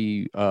happened to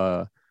be.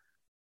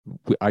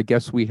 I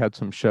guess we had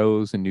some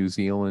shows in New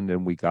Zealand,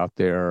 and we got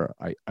there,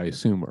 I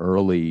assume,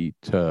 early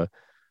to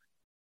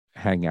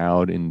hang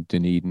out in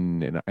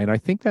Dunedin, and I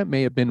think that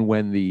may have been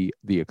when the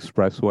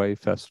Expressway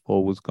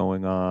Festival was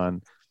going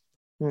on.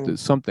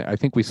 Something, I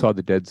think we saw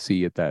the Dead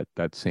Sea at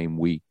that same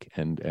week,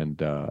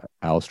 and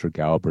Alistair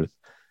Galbraith,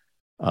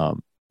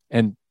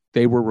 and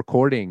they were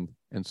recording,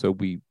 and so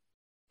we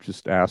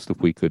just asked if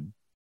we could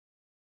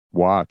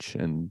watch,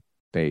 and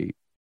they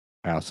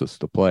asked us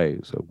to play,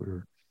 so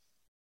we're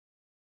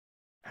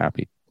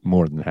happy,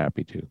 more than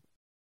happy to.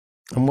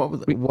 And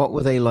what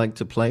were they like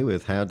to play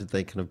with? How did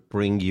they kind of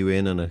bring you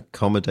in and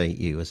accommodate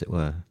you, as it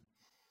were?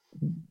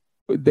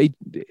 We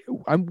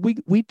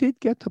did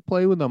get to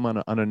play with them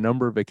on a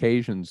number of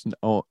occasions.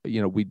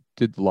 We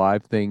did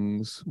live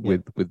things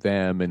with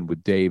them and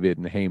with David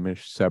and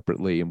Hamish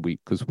separately, and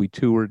because we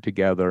toured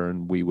together,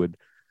 and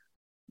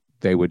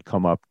they would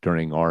come up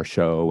during our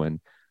show, and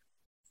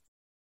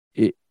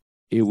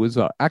it was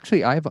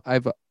actually I have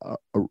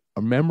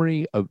a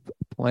memory of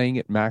playing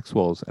at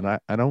Maxwell's, and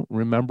I don't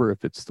remember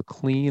if it's the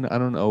Clean. I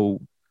don't know.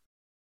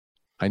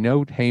 I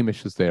know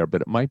Hamish is there,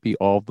 but it might be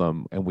all of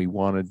them. And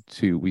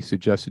we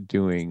suggested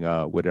doing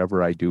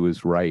Whatever I Do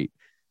Is Right.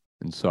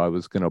 And so I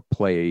was going to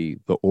play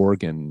the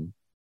organ,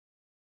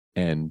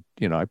 and,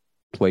 I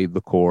played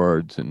the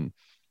chords, and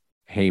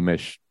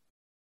Hamish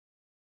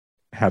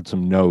had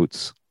some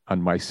notes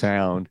on my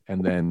sound.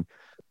 And then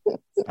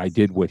I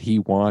did what he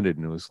wanted,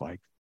 and it was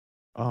like,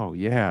 oh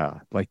yeah,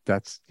 like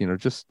that's,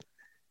 just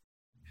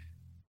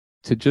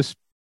to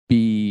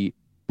be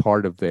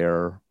part of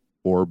their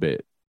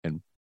orbit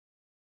and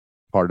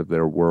part of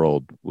their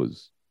world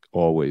was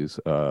always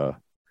a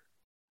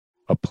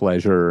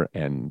pleasure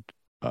and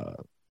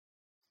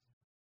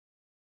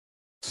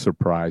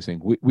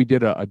surprising. We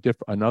did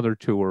another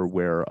tour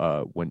where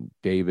when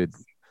David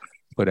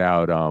put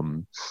out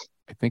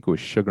I think it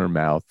was Sugar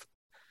Mouth,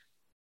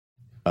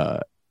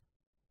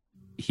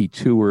 he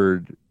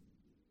toured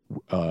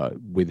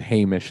with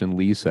Hamish and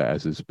Lisa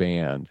as his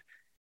band,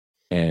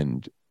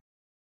 and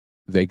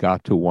they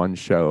got to one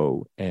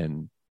show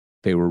and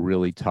they were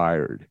really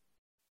tired.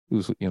 It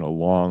was,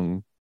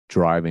 long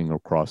driving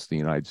across the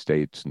United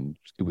States, and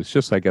it was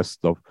just, I guess,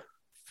 the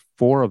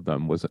four of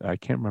them was, I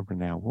can't remember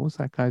now. What was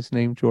that guy's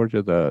name,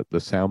 Georgia? The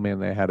sound man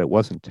they had? It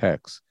wasn't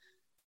Tex.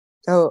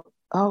 Oh,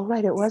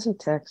 right. It wasn't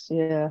Tex.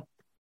 Yeah.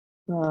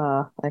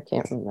 I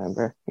can't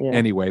remember. Yeah.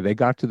 Anyway, they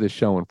got to the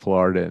show in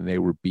Florida and they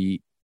were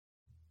beat,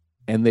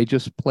 and they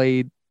just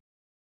played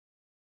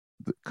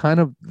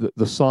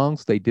the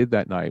songs they did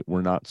that night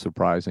were not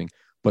surprising,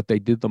 but they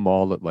did them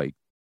all at like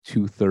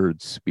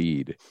 2/3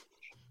 speed.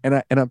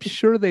 And I'm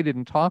sure they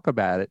didn't talk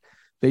about it.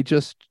 They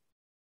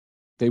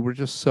were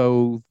just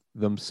so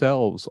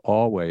themselves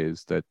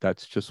always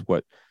that's just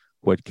what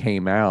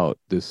came out,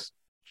 this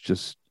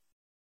just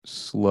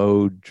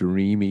slow,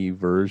 dreamy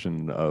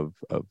version of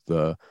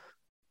the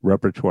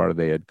repertoire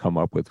they had come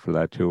up with for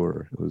that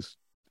tour. It was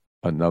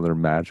another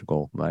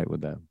magical night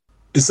with them.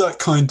 Is that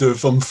kind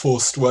of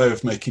unforced way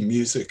of making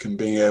music and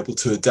being able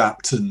to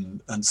adapt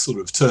and sort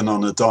of turn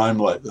on a dime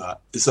like that,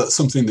 is that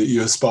something that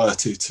you aspire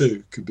to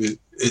too? Could be.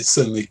 It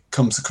certainly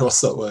comes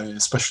across that way,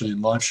 especially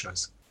in live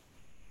shows.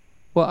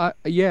 Well,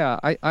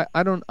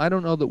 I don't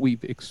know that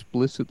we've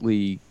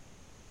explicitly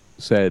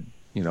said,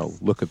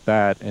 look at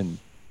that and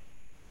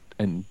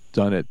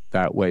done it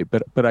that way.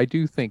 But I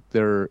do think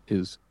there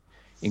is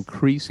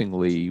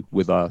increasingly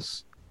with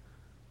us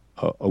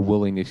a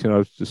willingness. I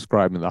was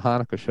describing the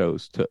Hanukkah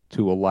shows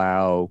to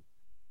allow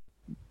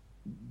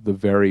the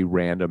very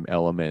random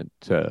element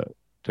to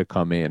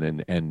come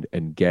in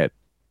and get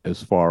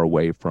as far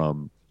away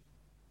from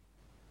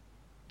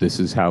this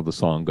is how the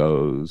song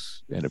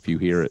goes, and if you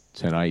hear it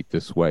tonight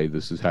this way,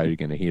 this is how you're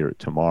going to hear it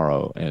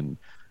tomorrow, and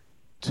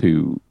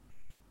to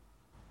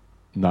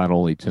not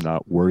only to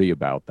not worry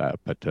about that,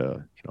 but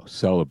to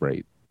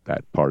celebrate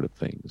that part of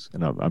things.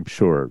 And I'm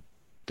sure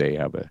they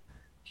have a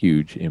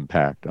huge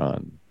impact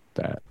on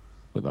that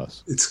with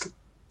us.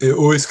 It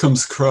always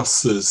comes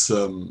across as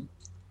a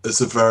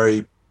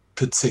very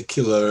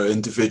particular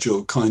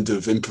individual kind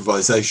of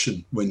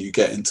improvisation when you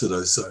get into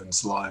those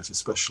zones live,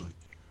 especially.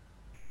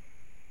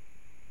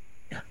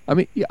 I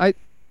mean, I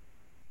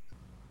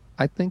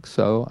think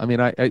so. I mean,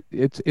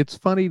 it's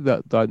funny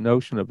the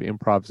notion of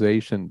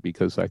improvisation,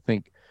 because I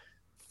think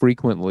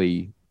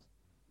frequently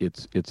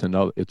it's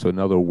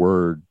another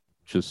word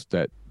just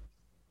that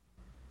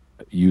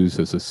used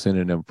as a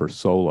synonym for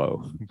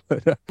solo.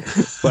 But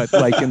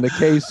like in the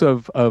case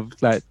of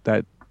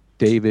that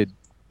David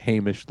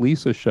Hamish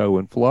Lisa show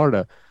in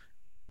Florida,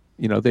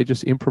 they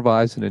just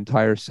improvised an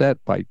entire set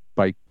by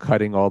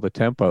cutting all the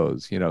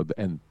tempos,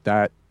 and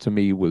that to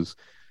me was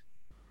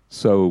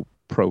so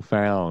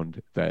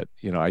profound that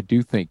I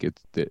do think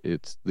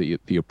it's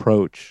the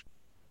approach.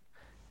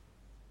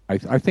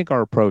 I think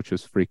our approach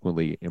is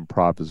frequently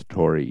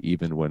improvisatory,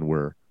 even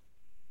when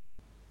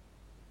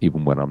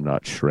I'm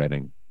not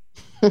shredding.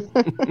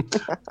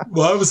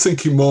 Well, I was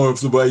thinking more of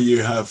the way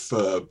you have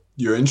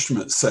your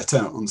instruments set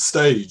out on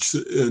stage,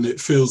 and it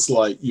feels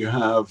like you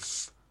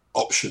have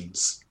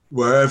options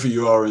wherever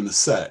you are in the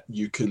set.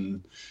 You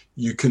can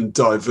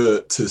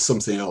divert to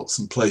something else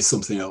and play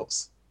something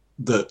else.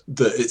 That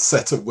it's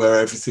set up where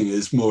everything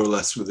is more or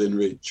less within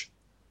reach.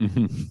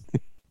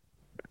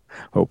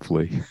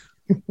 Hopefully.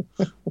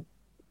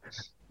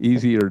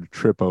 Easier to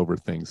trip over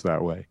things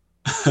that way.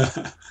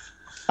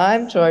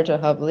 I'm Georgia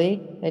Hubley,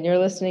 and you're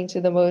listening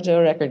to the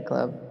MOJO Record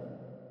Club.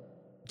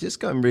 Just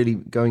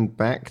going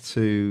back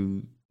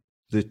to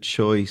the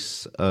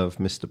choice of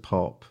Mr.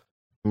 Pop.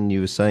 And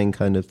you were saying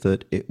kind of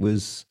that it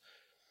was,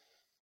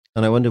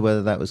 and I wonder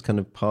whether that was kind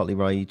of partly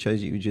why you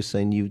chose it. You were just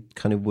saying you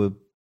kind of were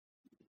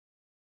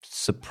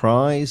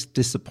surprised,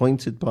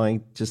 disappointed by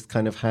just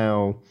kind of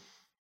how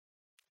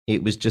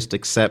it was just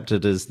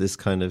accepted as this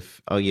kind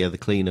of, oh yeah, the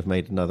Clean have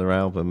made another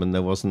album, and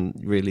there wasn't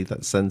really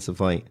that sense of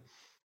like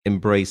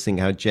embracing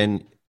how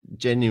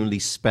genuinely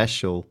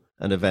special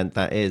an event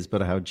that is,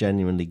 but how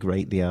genuinely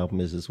great the album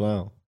is as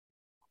well.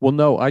 Well,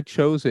 no, I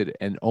chose it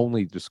and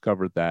only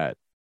discovered that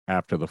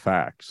after the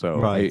fact. So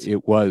right. I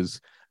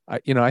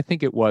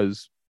think it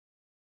was,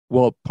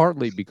 well,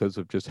 partly because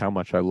of just how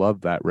much I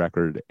love that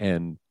record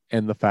and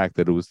the fact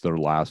that it was their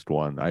last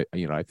one.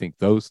 I think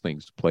those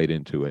things played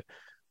into it.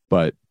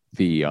 But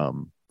the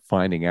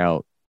finding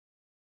out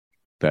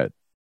that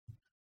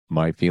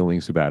my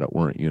feelings about it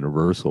weren't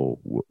universal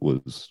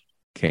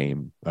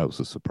that was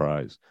a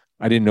surprise.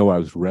 I didn't know I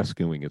was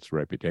rescuing its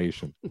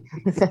reputation.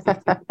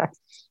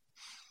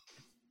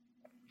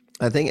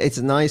 I think it's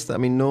nice that,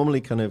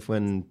 normally kind of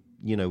when,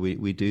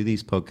 we do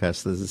these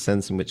podcasts, there's a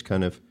sense in which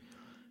kind of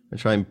I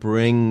try and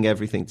bring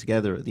everything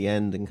together at the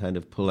end and kind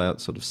of pull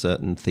out sort of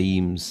certain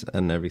themes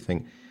and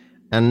everything.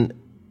 And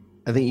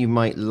I think you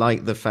might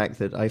like the fact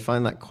that I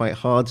find that quite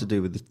hard to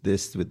do with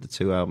with the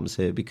two albums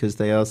here, because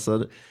they are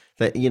sort of,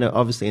 that,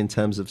 obviously in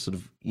terms of sort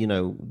of,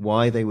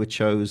 why they were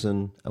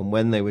chosen and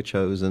when they were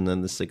chosen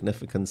and the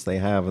significance they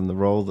have and the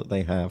role that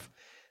they have,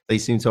 they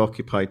seem to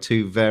occupy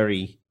two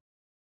very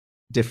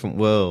different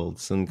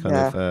worlds and kind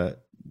of,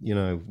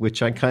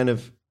 which I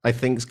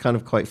think is kind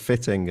of quite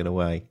fitting in a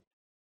way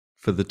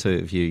for the two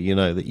of you,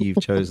 that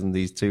you've chosen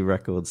these two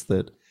records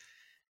that,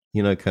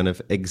 kind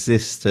of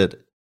exist at,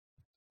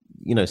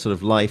 sort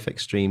of life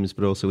extremes,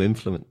 but also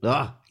influence.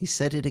 He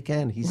said it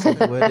again. He said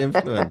the word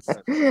influence.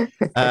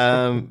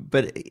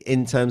 But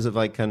in terms of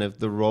like kind of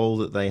the role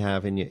that they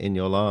have in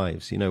your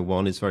lives,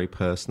 one is very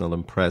personal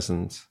and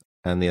present,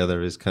 and the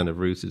other is kind of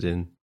rooted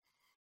in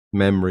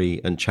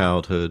memory and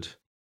childhood,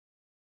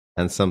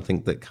 and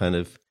something that kind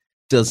of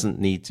doesn't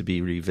need to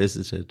be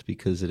revisited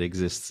because it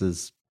exists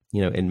as,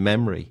 in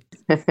memory.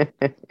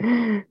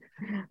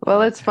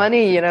 Well, it's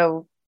funny,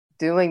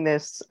 doing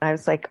this, I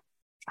was like,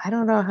 I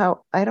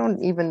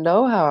don't even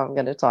know how I'm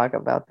going to talk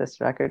about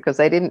this record, because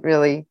I didn't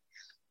really,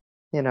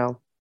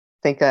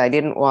 think I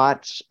didn't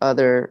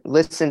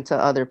listen to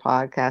other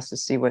podcasts to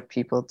see what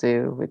people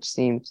do, which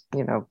seems,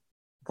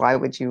 why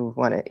would you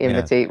want to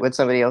imitate what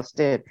somebody else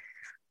did?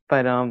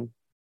 But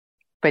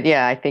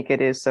yeah, I think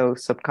it is so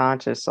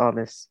subconscious, all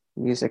this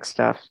music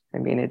stuff. I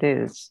mean, it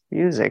is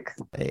music.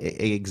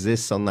 It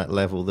exists on that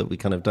level that we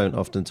kind of don't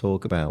often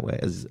talk about, where,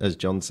 as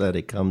John said,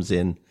 it comes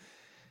in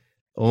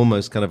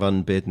almost kind of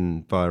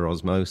unbidden via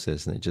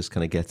osmosis, and it just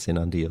kind of gets in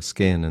under your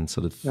skin and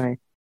sort of Right.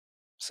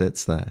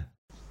 sits there.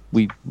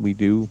 We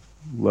do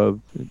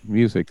love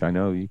music. I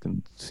know you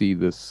can see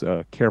this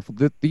careful.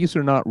 These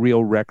are not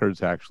real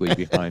records actually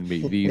behind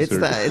me. These It's are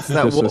that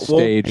just a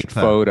staged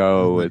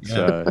photo. It's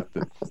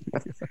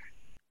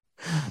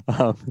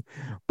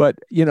but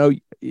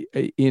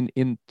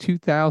in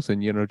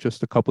 2000,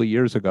 just a couple of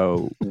years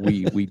ago,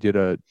 we did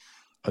a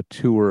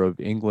tour of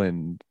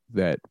England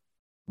that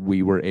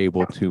we were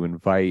able to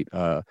invite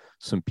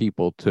some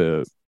people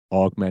to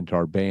augment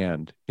our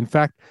band. In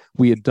fact,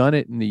 we had done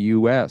it in the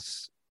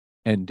US,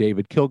 and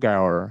David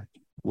Kilgour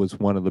was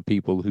one of the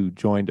people who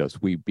joined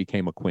us. We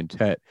became a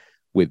quintet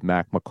with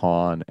Mac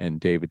McCaughan and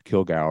David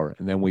Kilgour,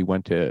 and then we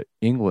went to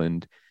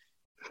England,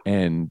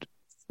 and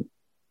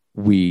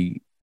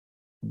we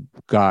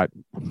got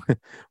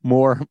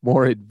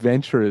more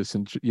adventurous,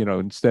 and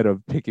instead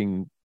of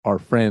picking our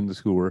friends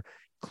who were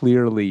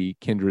clearly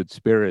kindred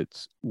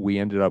spirits, we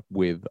ended up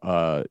with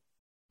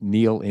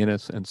Neil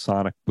Innes and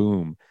Sonic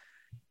Boom.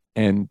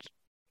 And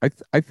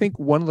I think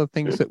one of the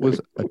things that was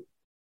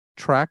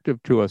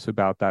attractive to us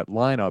about that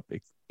lineup,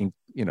 in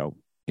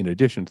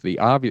addition to the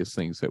obvious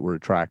things that were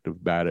attractive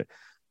about it,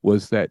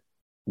 was that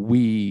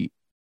we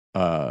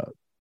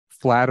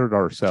flattered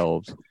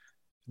ourselves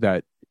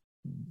that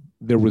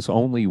there was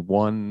only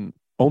one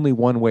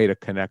way to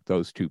connect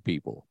those two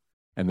people,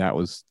 and that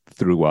was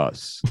through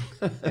us.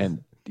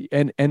 and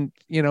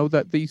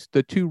that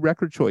the two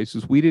record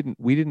choices, we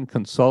didn't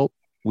consult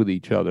with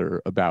each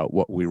other about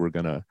what we were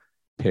gonna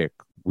pick.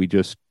 We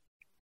just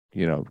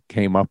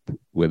came up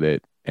with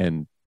it,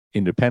 and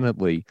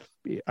independently,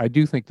 I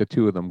do think the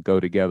two of them go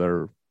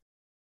together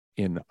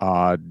in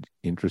odd,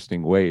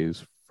 interesting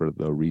ways for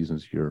the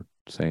reasons you're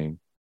saying.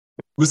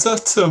 Was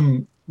that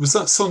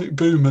Sonic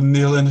Boom and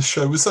Neil Innes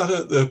show? Was that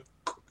at the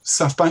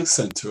South Bank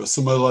Centre or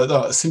somewhere like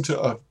that?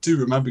 I do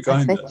remember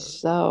going there.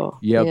 So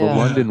yeah, the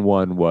London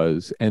one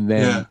was, and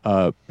then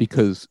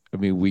because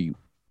we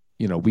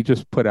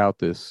just put out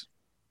this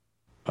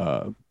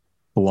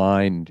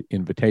blind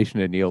invitation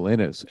to Neil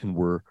Innes, and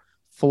were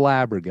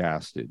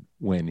flabbergasted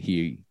when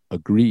he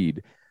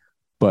agreed.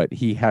 But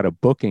he had a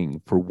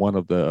booking for one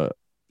of the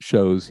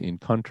shows in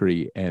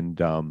country,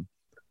 and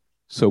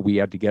so we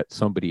had to get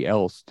somebody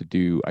else to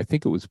do, I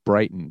think it was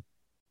Brighton.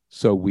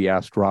 So we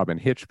asked Robin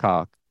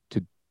Hitchcock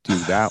to do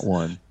that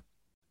one.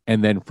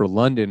 And then for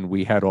London,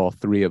 we had all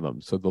three of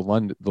them. So the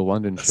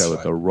London show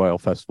at the Royal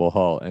Festival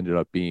Hall ended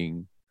up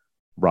being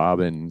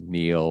Robin,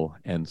 Neil,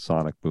 and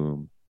Sonic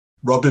Boom.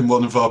 Robin,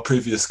 one of our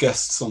previous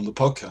guests on the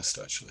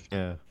podcast, actually.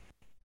 Yeah.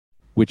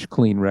 Which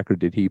clean record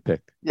did he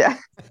pick? Yeah.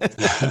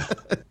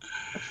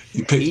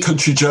 He picked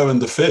Country Joe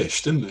and the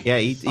Fish, didn't he? Yeah,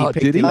 he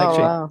picked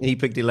electric. He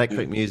picked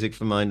electric music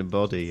for Mind and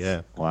Body.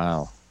 Yeah.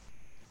 Wow.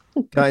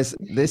 Guys,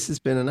 this has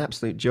been an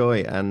absolute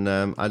joy, and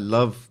I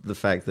love the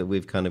fact that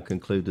we've kind of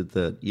concluded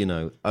that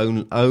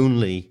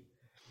only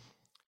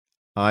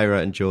Ira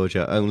and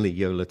Georgia, only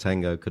Yola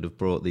Tango could have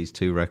brought these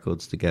two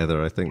records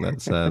together. I think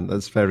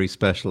that's very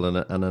special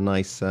and a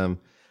nice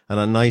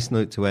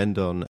note to end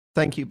on.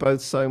 Thank you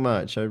both so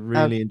much. I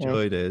really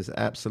enjoyed it. It's an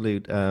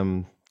absolute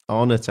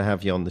honor to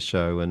have you on the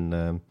show,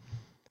 and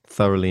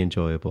thoroughly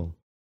enjoyable.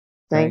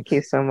 Thank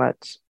you so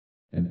much.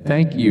 And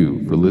thank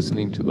you for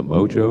listening to the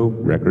MOJO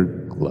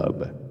Record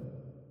Club.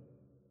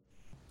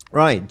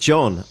 Right,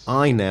 John,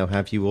 I now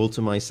have you all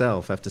to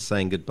myself after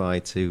saying goodbye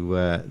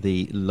to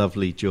the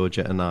lovely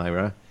Georgia and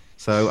Ira.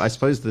 So I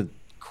suppose the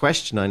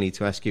question I need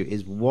to ask you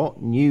is,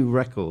 what new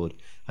record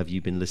have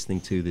you been listening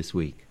to this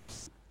week?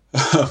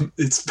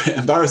 It's a bit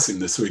embarrassing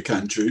this week,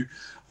 Andrew,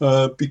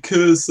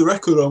 because the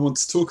record I want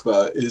to talk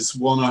about is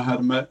one I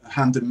had a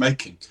hand in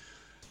making.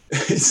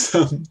 It's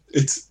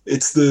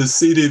the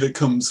CD that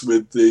comes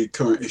with the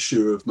current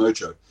issue of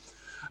MOJO,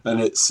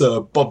 and it's a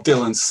Bob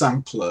Dylan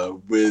sampler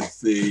with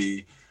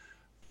the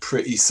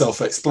pretty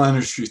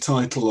self-explanatory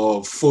title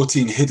of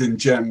 14 Hidden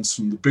Gems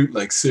from the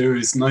Bootleg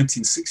Series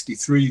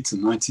 1963 to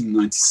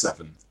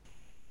 1997.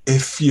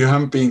 If you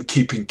haven't been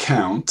keeping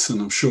count,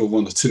 and I'm sure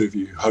one or two of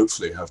you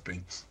hopefully have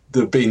been,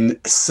 there have been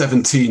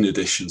 17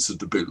 editions of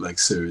the Bootleg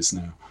Series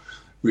now,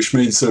 which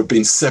means there have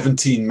been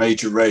 17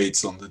 major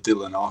raids on the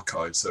Dylan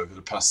archives over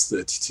the past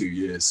 32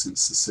 years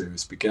since the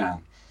series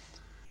began.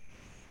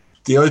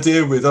 The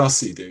idea with our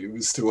CD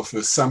was to offer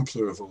a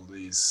sampler of all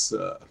these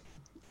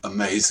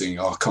amazing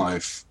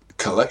archive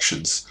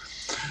collections.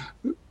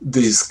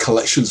 These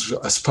collections,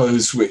 I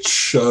suppose, which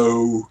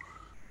show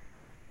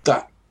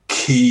that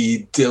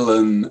key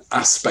Dylan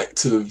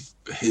aspect of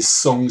his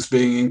songs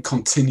being in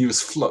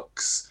continuous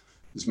flux,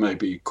 is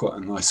maybe quite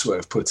a nice way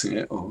of putting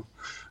it, or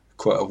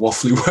quite a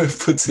waffly way of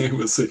putting it,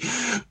 we'll see.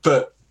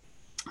 But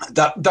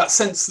that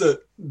sense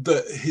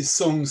that his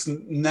songs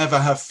never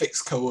have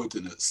fixed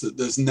coordinates, that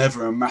there's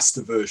never a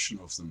master version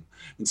of them,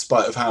 in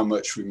spite of how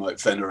much we might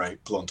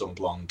venerate Blonde on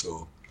Blonde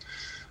or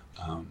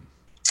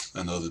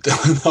another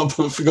Dylan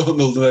album. I've forgotten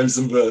all the names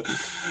of them.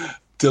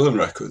 Dylan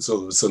records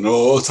all of a sudden,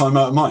 or Time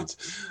Out of Mind.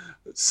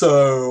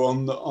 So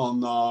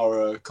on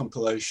our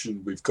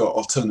compilation, we've got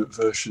alternate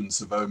versions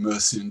of Oh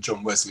Mercy and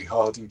John Wesley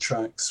Harding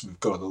tracks. We've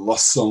got a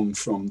lost song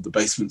from the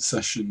Basement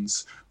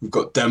Sessions. We've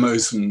got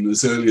demos from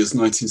as early as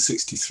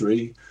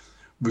 1963.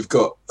 We've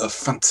got a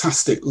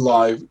fantastic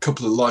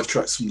couple of live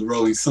tracks from the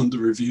Rolling Thunder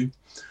Review.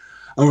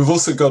 And we've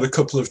also got a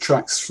couple of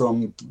tracks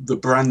from the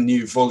brand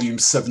new volume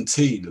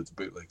 17 of the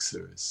bootleg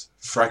series,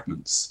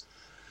 Fragments,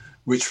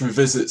 which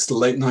revisits the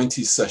late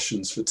 90s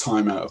sessions for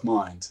Time Out of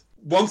Mind.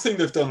 One thing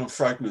they've done on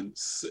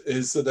Fragments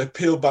is that they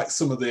peel back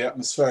some of the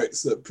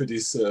atmospherics that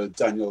producer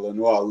Daniel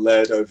Lanois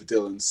laid over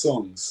Dylan's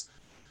songs.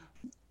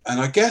 And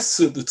I guess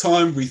at the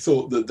time we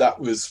thought that that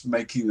was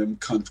making them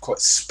kind of quite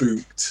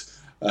spooked,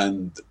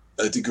 and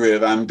a degree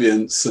of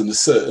ambience and a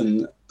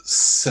certain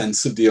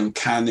sense of the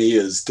uncanny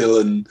as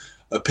Dylan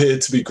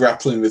appeared to be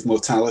grappling with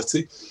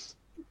mortality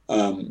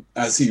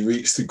as he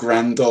reached the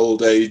grand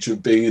old age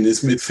of being in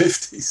his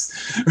mid-50s,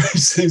 which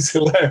seems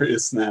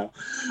hilarious now.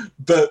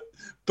 But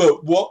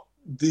what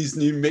these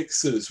new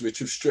mixers, which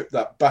have stripped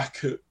that back,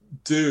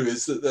 do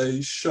is that they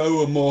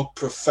show a more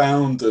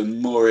profound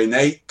and more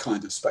innate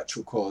kind of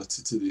spectral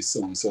quality to these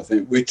songs, I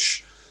think,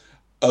 which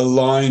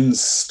aligns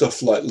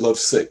stuff like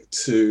Lovesick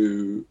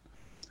to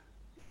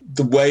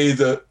the way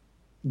that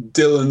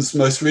Dylan's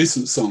most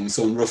recent songs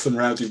on Rough and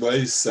Rowdy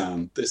Ways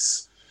sound.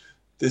 This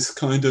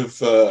kind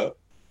of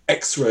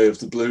X-ray of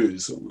the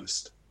blues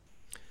almost.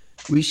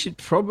 We should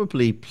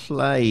probably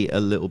play a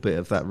little bit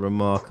of that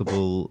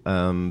remarkable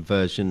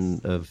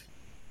version of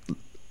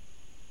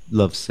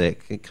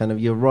Lovesick.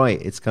 You're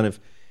right.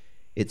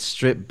 It's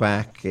stripped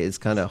back. It's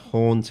kind of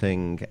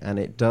haunting, and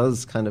it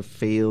does kind of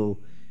feel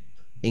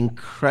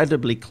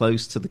incredibly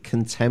close to the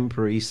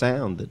contemporary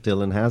sound that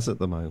Dylan has at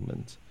the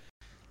moment.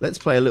 Let's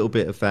play a little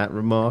bit of that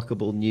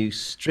remarkable new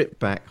stripped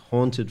back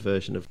haunted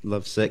version of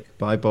Lovesick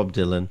by Bob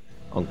Dylan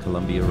on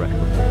Columbia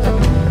Records.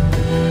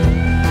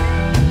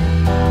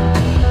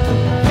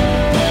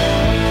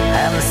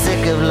 I'm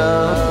sick of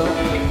love.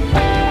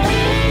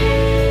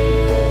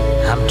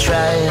 I'm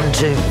trying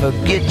to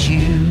forget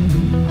you.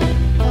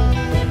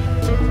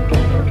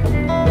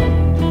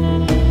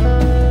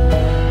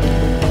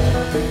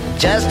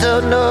 Just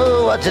don't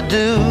know what to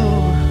do.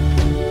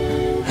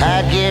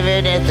 I'd give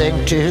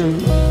anything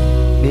to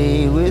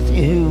be with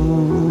you.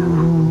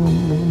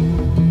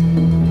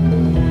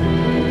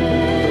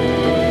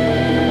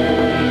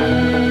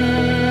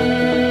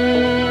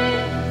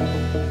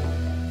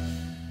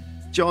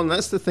 John,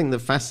 that's the thing that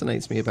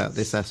fascinates me about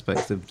this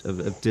aspect of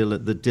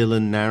Dylan, the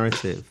Dylan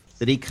narrative,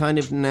 that he kind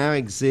of now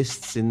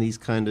exists in these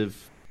kind of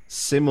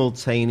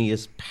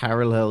simultaneous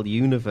parallel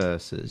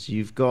universes.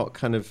 You've got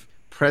kind of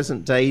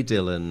present day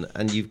Dylan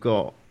and you've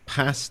got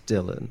past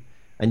Dylan,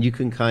 and you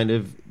can kind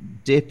of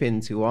dip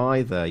into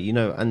either,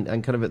 and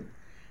kind of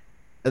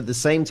at the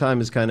same time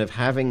as kind of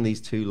having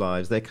these two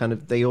lives,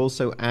 they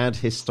also add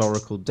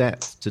historical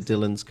depth to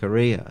Dylan's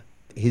career.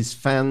 His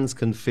fans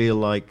can feel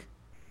like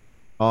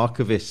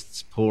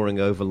archivists poring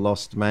over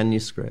lost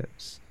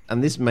manuscripts.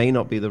 And this may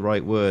not be the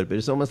right word, but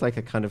it's almost like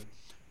a kind of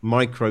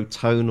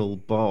microtonal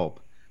Bob,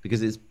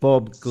 because it's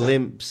Bob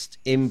glimpsed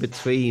in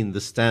between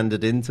the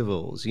standard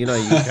intervals. You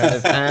kind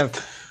of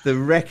have the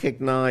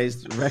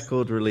recognized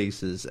record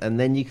releases, and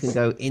then you can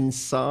go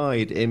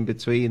inside in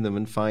between them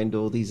and find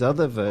all these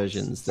other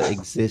versions that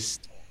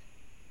exist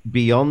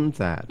beyond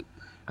that.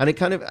 And it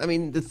kind of,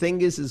 the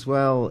thing is as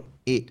well,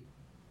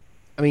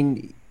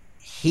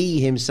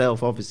 he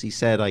himself obviously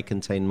said, "I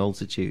contain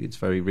multitudes,"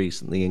 very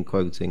recently in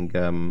quoting,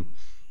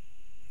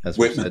 as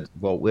we said,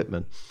 Walt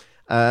Whitman.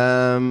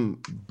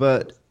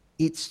 But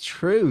it's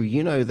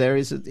true, there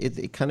is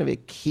he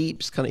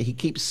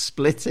keeps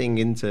splitting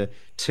into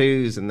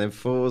twos and then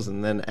fours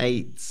and then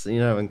eights,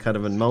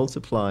 and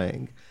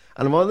multiplying.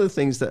 And one of the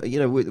things that,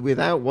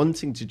 without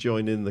wanting to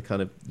join in the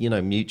kind of,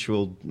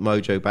 mutual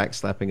mojo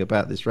backslapping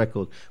about this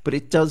record, but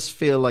it does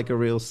feel like a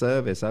real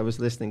service. I was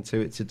listening to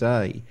it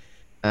today,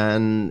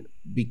 and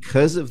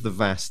because of the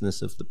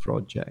vastness of the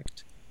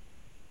project,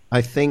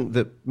 I think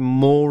that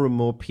more and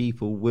more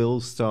people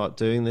will start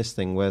doing this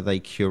thing where they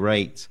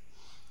curate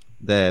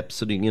their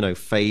sort of,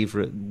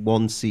 favorite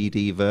one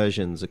CD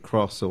versions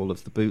across all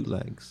of the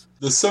bootlegs.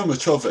 There's so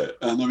much of it.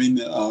 And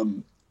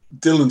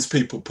Dylan's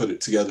people put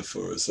it together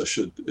for us. I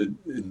should,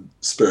 in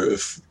spirit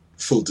of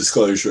full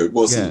disclosure, it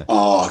wasn't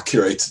our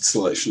curated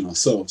selection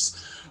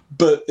ourselves.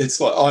 But it's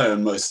like I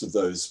own most of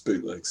those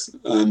bootlegs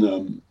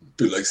and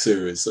bootleg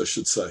series, I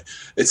should say.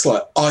 It's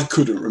like I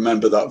couldn't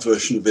remember that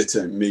version of It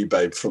Ain't Me,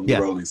 Babe from the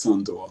Rolling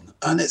Thunder one.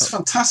 And it's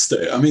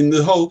fantastic.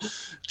 The whole,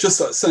 just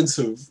that sense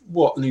of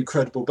what an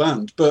incredible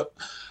band. But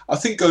I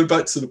think going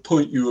back to the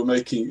point you were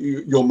making,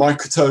 your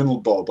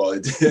microtonal Bob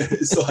idea,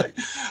 is like,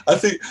 I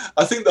think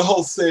the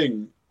whole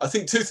thing, I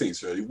think two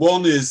things really.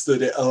 One is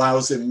that it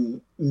allows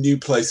him new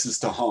places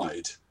to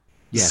hide.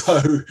 Yes.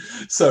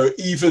 So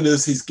even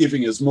as he's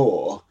giving us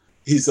more,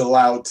 he's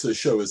allowed to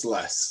show us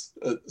less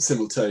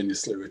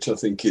simultaneously, which I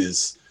think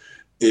is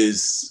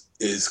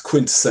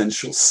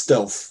quintessential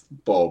stealth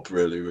Bob,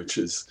 really, which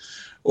is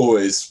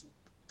always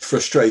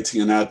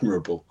frustrating and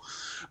admirable.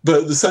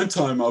 But at the same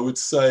time, I would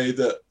say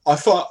that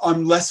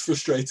I'm less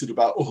frustrated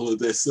about all of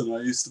this than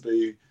I used to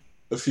be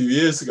a few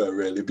years ago,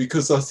 really,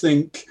 because I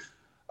think,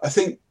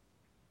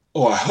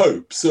 or I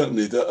hope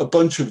certainly, that a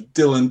bunch of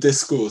Dylan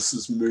discourse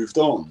has moved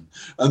on,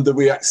 and that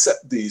we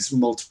accept these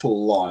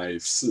multiple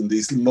lives and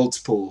these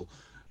multiple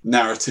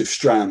narrative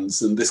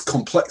strands and this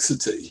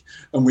complexity,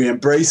 and we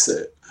embrace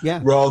it,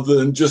 rather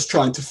than just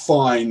trying to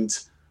find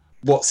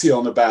what's he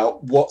on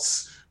about,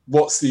 what's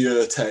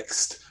the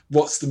text,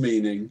 what's the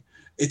meaning.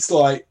 It's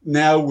like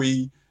now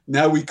we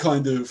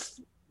kind of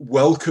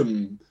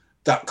welcome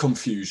that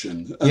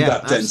confusion and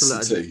that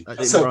density.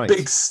 It's a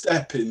big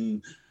step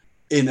in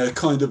a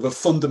kind of a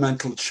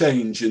fundamental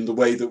change in the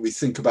way that we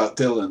think about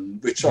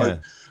Dylan, which I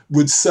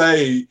would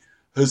say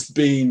has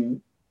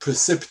been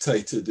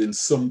precipitated in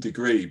some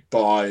degree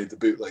by the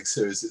bootleg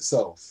series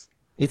itself.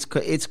 It's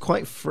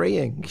quite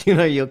freeing,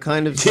 you're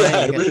kind of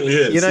saying, it really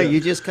is,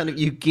 you just kind of,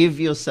 you give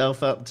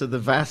yourself up to the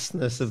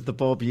vastness of the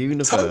Bob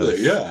universe.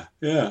 Totally,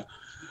 yeah.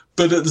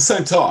 But at the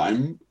same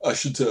time, I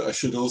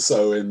should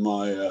also, in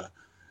my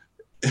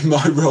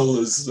role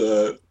as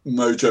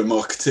MOJO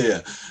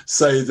marketeer,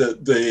 say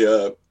that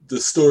the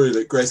story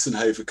that Grayson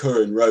Haver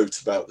Curran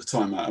wrote about the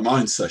Time Out of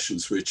Mind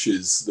sessions, which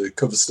is the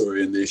cover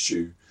story in the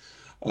issue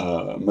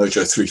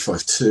MOJO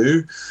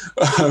 352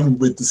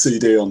 with the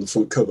CD on the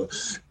front cover,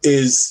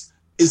 is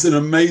an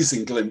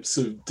amazing glimpse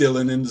of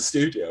Dylan in the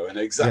studio and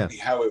exactly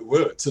how it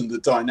worked and the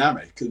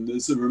dynamic. And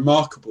there's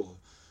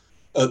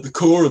at the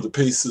core of the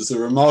piece, there's a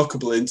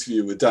remarkable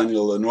interview with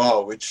Daniel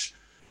Lanois, which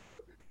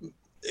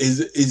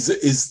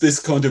is this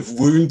kind of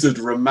wounded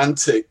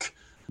romantic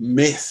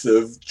myth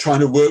of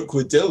trying to work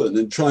with Dylan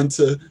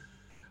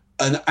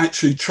and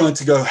actually trying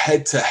to go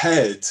head to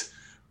head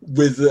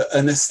with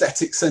an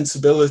aesthetic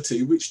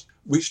sensibility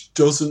which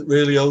doesn't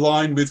really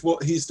align with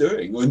what he's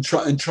doing, and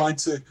trying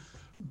to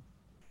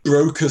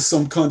broker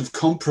some kind of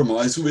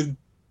compromise with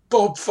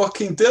Bob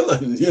fucking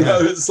Dylan.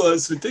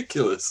 It's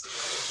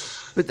ridiculous.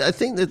 But I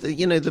think that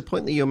the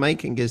point that you're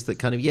making is that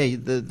kind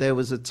of there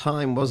was a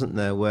time, wasn't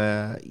there,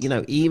 where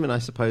even I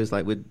suppose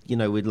like with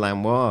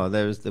Lanois,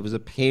 there was a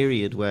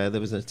period where there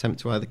was an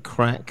attempt to either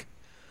crack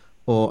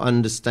or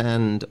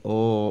understand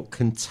or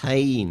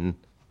contain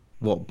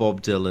what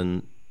Bob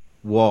Dylan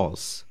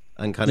was,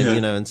 and kind of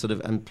and sort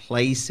of and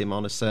place him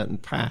on a certain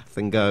path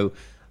and go,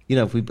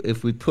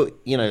 if we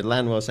put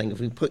Lanois saying, if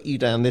we put you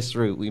down this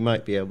route, we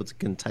might be able to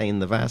contain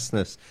the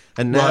vastness.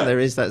 And now there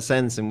is that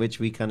sense in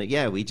which we kind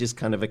of we just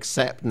kind of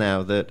accept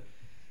now that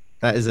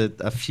is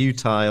a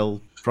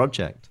futile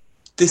project.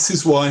 This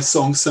is why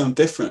songs sound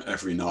different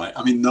every night.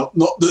 I mean, not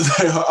that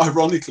they are,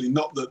 ironically,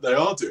 not that they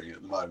are doing it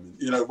at the moment.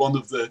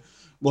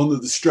 One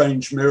of the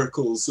strange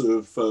miracles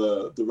of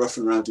the Rough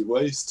and Rowdy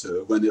Ways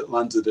tour, when it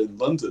landed in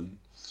London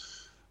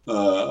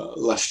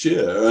last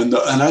year, and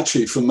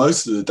actually for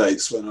most of the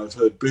dates when I've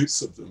heard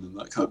boots of them and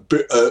that kind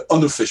of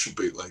unofficial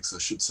bootlegs, I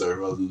should say,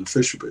 rather than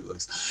official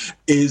bootlegs,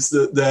 is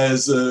that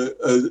there's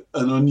an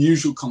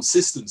unusual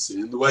consistency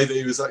in the way that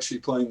he was actually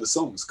playing the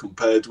songs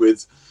compared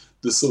with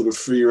the sort of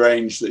free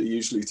range that he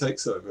usually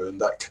takes over, and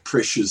that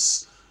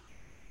capricious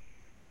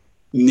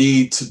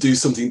need to do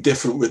something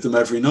different with them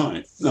every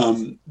night.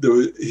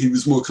 He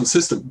was more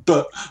consistent,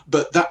 but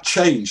that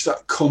change,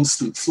 that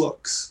constant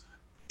flux,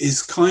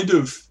 is kind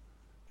of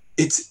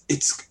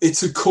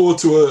it's a core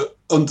to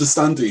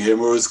understanding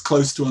him, or as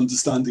close to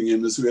understanding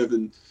him as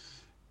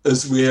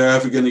we are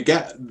ever going to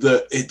get.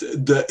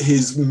 That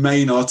his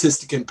main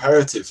artistic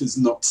imperative is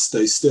not to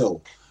stay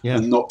still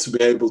and not to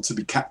be able to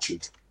be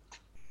captured.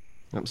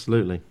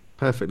 Absolutely,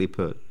 perfectly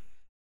put.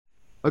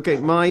 Okay,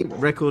 my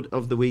record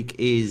of the week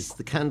is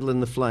The Candle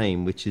and the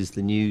Flame, which is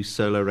the new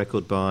solo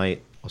record by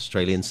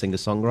Australian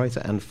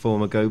singer-songwriter and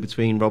former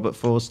go-between Robert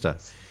Forster.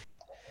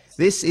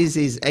 This is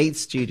his 8th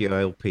studio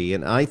LP,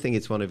 and I think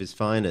it's one of his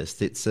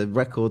finest. It's a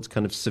record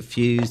kind of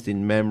suffused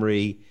in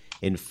memory,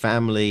 in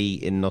family,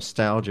 in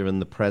nostalgia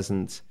and the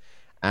present.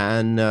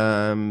 And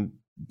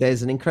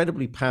there's an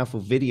incredibly powerful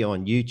video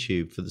on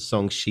YouTube for the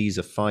song She's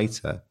a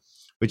Fighter,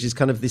 which is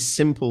kind of this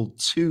simple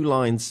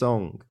 2-line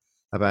song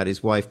about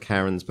his wife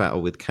Karen's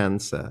battle with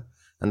cancer.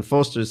 And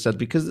Forster has said,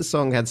 because the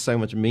song had so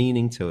much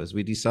meaning to us,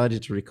 we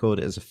decided to record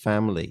it as a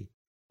family,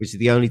 which is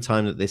the only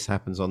time that this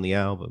happens on the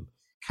album.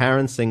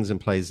 Karen sings and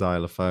plays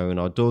xylophone.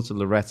 Our daughter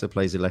Loretta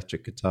plays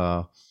electric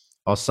guitar.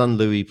 Our son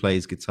Louis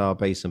plays guitar,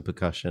 bass, and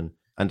percussion.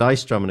 And I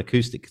strum an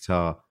acoustic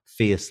guitar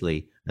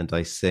fiercely, and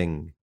I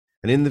sing.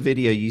 And in the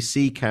video, you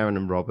see Karen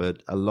and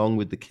Robert, along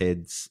with the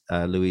kids,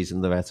 Louise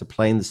and Loretta,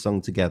 playing the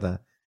song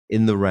together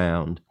in the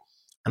round.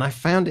 And I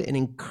found it an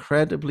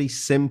incredibly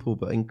simple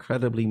but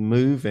incredibly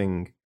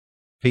moving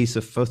piece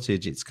of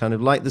footage. It's kind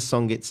of like the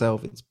song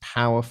itself. It's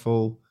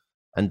powerful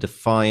and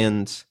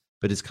defiant,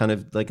 but it's kind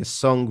of like a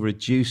song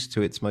reduced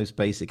to its most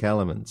basic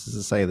elements. As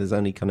I say, there's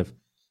only kind of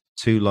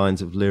 2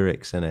 lines of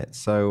lyrics in it.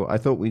 So I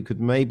thought we could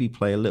maybe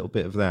play a little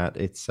bit of that.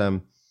 It's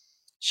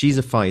She's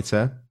a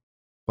Fighter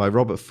by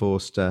Robert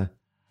Forster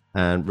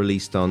and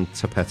released on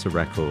Tapeta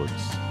Records.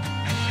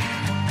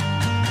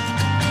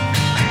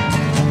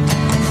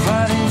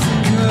 Fighting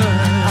for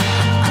good.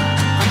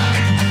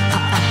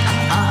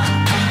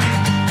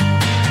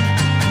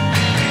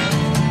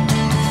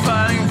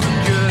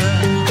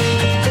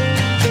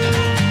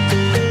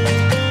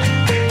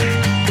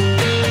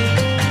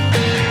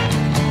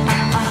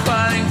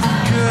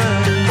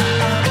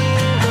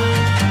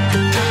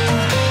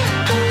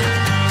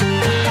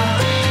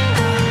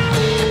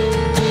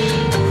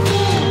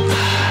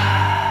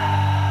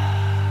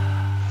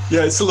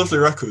 Yeah, it's a lovely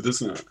record,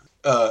 isn't it?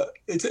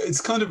 It's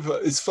kind of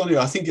it's funny.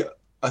 I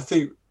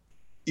think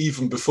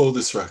even before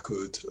this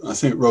record, I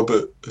think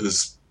Robert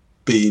has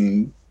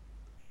been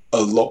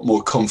a lot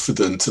more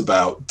confident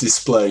about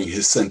displaying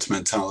his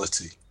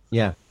sentimentality.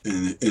 Yeah,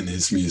 in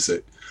his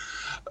music,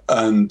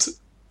 and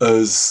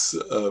as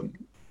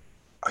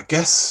I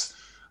guess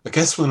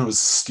when I was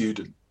a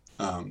student,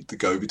 the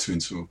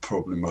Go-Betweens were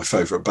probably my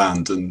favourite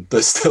band, and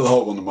they still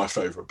are one of my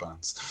favourite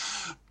bands.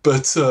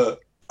 But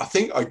I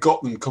think I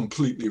got them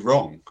completely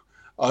wrong.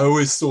 I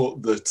always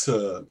thought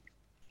that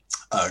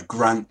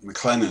Grant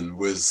McLennan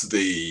was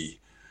the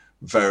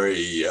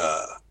very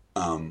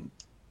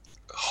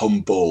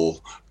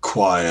humble,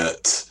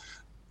 quiet,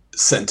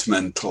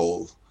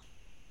 sentimental,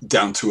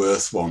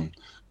 down-to-earth one.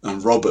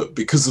 And Robert,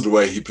 because of the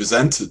way he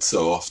presented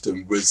so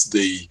often, was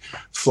the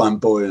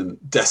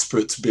flamboyant,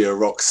 desperate to be a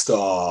rock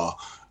star,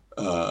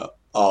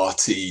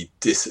 arty,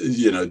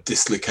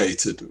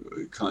 dislocated,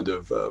 kind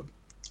of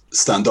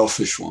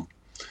standoffish one.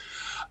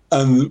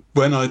 And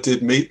when I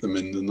did meet them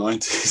in the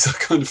 90s, I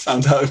kind of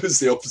found out it was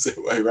the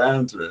opposite way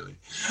around, really.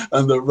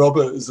 And that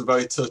Robert is a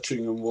very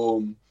touching and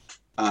warm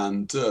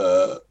and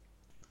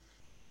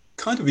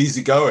kind of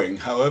easygoing,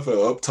 however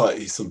uptight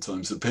he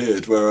sometimes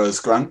appeared, whereas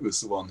Grant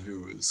was the one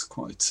who was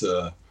quite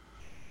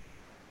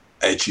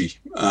edgy.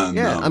 And,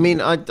 yeah, I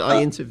mean, I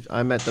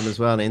met them as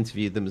well and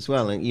interviewed them as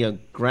well. And,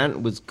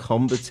 Grant was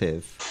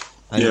combative.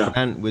 And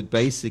Grant would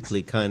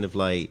basically kind of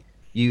like,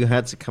 you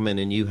had to come in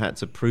and you had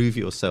to prove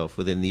yourself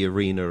within the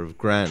arena of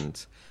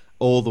Grant.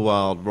 All the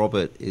while,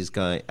 Robert is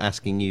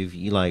asking you,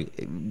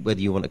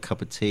 whether you want a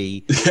cup of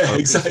tea or a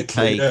piece of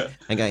cake,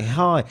 and going,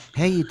 "Hi,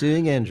 how you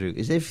doing, Andrew?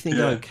 Is everything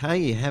okay?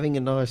 You're having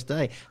a nice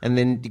day?" And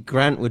then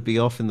Grant would be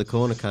off in the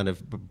corner, kind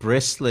of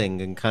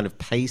bristling and kind of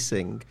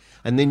pacing,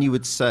 and then you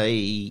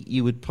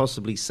would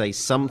possibly say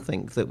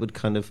something that would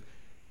kind of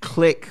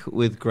click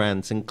with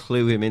Grant and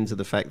clue him into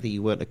the fact that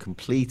you weren't a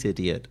complete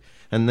idiot,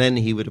 and then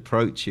he would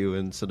approach you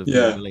and sort of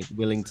be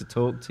willing to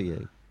talk to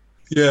you.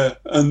 Yeah,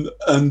 and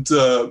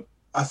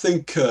I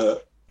think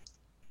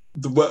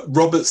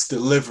Robert's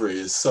delivery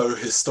is so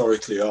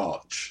historically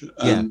arch,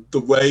 and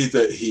the way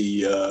that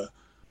he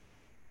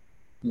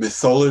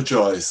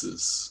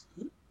mythologizes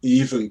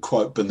even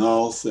quite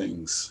banal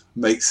things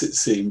makes it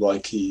seem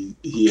like he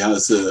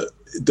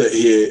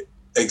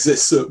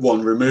exists at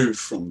one remove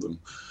from them.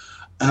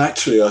 And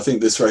actually, I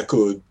think this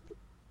record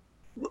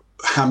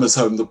hammers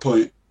home the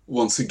point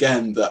once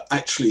again that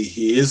actually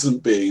he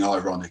isn't being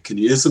ironic and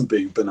he isn't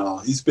being banal.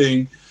 He's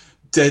being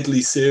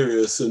deadly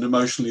serious and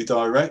emotionally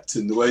direct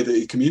in the way that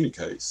he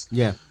communicates.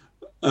 Yeah.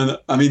 And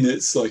I mean,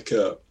 it's like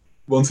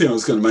one thing I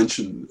was going to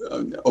mention,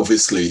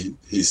 obviously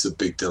he's a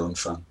big Dylan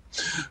fan.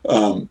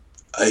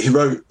 He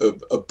wrote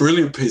a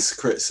brilliant piece of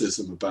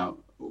criticism about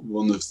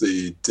one of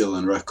the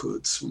Dylan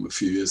records from a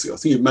few years ago. I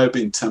think it may have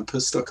been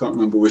Tempest, I can't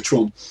remember which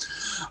one,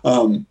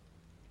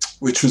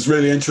 which was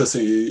really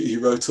interesting. He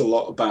wrote a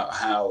lot about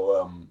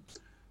how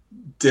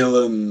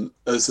Dylan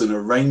as an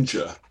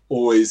arranger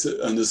always,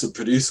 and as a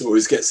producer,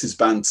 always gets his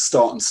band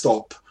start and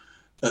stop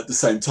at the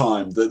same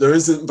time, that there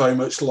isn't very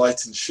much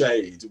light and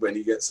shade when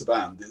he gets a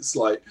band. It's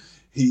like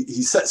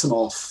he sets them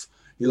off,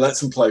 he lets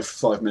them play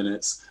for 5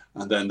 minutes,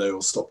 and then they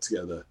all stop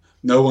together.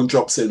 No one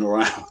drops in or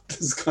out.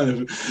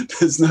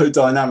 There's no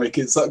dynamic.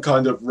 It's that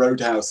kind of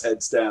Roadhouse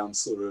heads down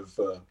sort of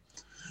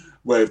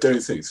way of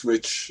doing things,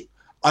 which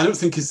I don't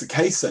think is the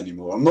case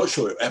anymore. I'm not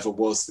sure it ever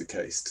was the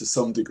case to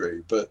some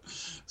degree, but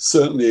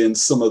certainly in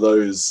some of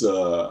those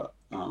early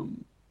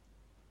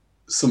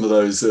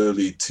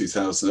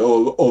 2000s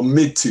or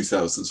mid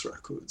 2000s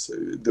records,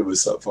 there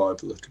was that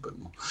vibe a little bit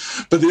more.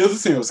 But the other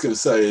thing I was going to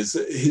say is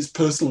his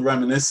personal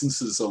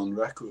reminiscences on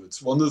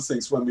records. One of the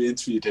things when we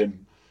interviewed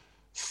him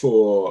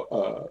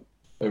for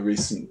a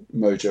recent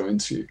MOJO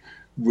interview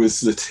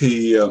was that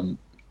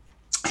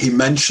he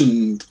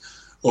mentioned,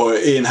 or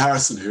Ian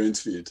Harrison, who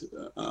interviewed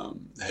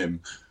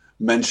him,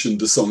 mentioned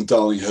the song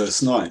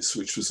Darlinghurst Nights,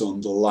 which was on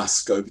the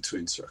last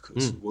Go-Betweens record.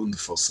 It's a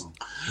wonderful song.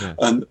 Yeah.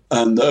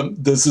 And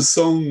there's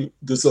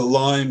a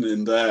line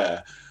in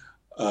there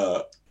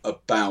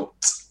about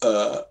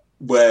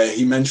where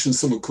he mentioned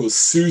someone called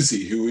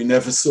Susie, who we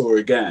never saw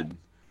again.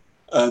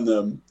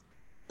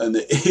 And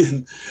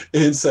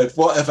Ian said,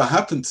 "Whatever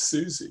happened to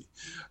Susie?"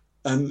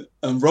 And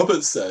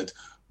Robert said,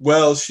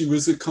 "Well, she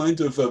was a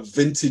kind of a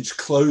vintage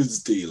clothes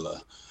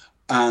dealer.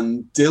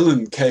 And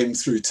Dylan came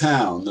through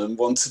town and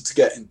wanted to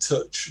get in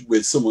touch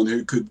with someone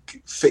who could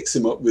fix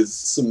him up with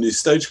some new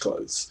stage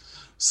clothes.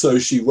 So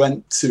she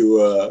went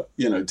to,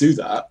 do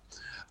that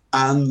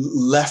and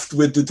left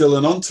with the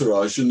Dylan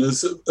entourage. And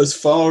as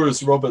far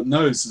as Robert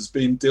knows, has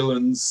been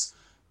Dylan's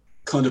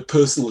kind of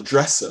personal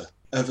dresser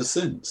ever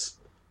since."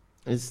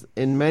 It's,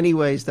 in many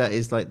ways, that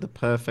is like the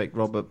perfect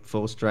Robert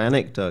Forster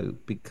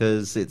anecdote,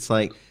 because it's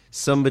like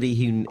somebody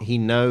who he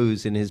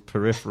knows in his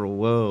peripheral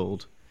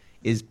world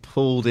is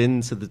pulled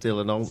into the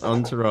Dylan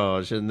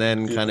entourage and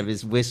then kind of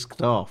is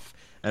whisked off,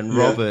 and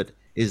Robert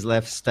is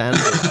left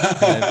standing,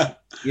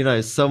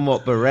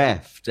 somewhat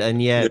bereft,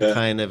 and yet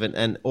kind of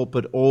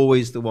but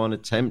always the one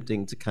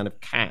attempting to kind of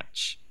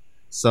catch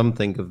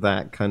something of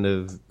that kind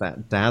of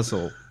that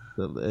dazzle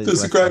that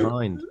is left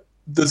behind.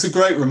 There's a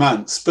great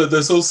romance, but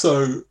there's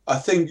also, I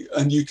think,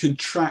 and you can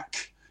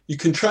track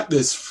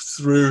this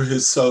through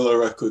his solo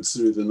records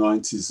through the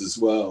 90s as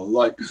well.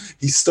 Like,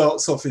 he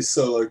starts off his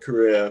solo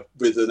career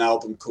with an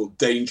album called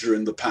Danger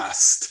in the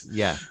Past.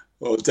 Yeah.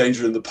 Or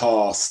Danger in the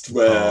Past,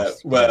 where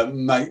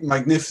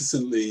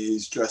magnificently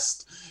he's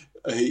dressed.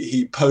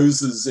 He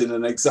poses in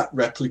an exact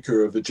replica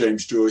of a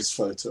James Joyce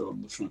photo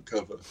on the front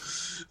cover.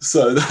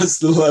 So that's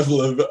the level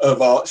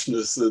of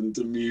archness and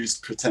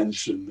amused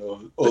pretension,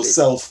 or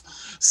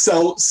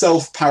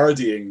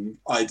self-parodying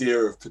idea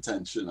of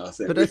pretension, I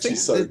think, which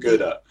he's so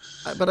good at.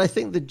 But I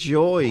think the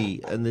joy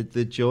and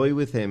the joy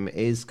with him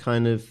is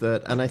kind of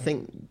that, and I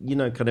think,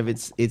 kind of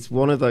it's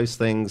one of those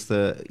things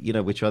that,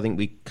 which I think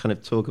we kind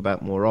of talk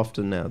about more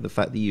often now, the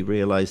fact that you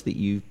realize that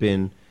you've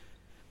been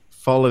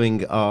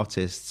following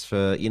artists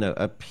for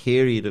a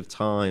period of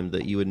time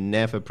that you were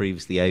never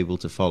previously able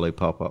to follow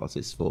pop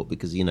artists for,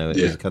 because it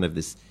was kind of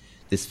this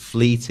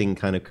fleeting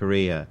kind of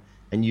career,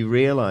 and you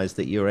realize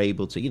that you're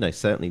able to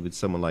certainly with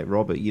someone like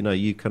Robert,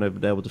 you kind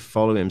of been able to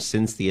follow him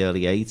since the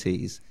early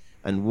 80s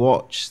and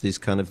watch this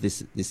kind of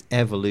this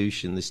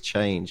evolution, this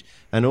change,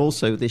 and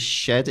also this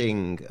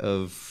shedding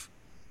of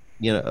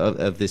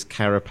of this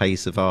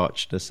carapace of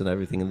archness and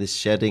everything, and this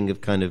shedding of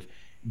kind of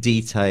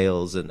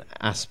details and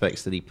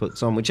aspects that he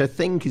puts on, which I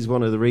think is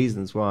one of the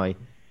reasons why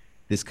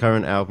this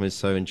current album is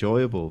so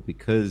enjoyable,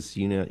 because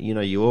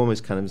you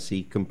almost kind of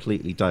see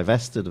completely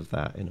divested of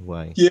that in a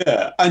way.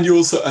 Yeah, and you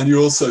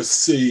also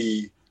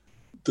see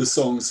the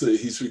songs that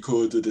he's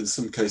recorded in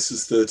some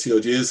cases 30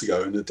 odd years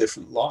ago in a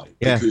different light,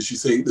 because you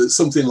think that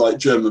something like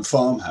German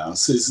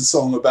Farmhouse is a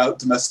song about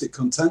domestic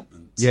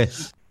contentment.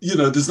 Yes.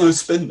 There's no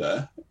spin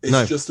there.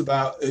 It's just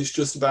about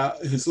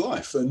his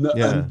life,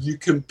 and you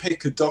can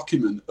pick a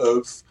document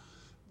of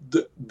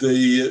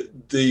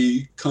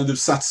the kind of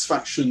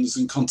satisfactions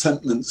and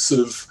contentments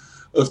of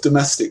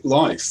domestic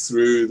life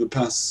through the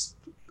past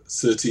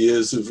 30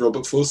 years of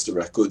Robert Forster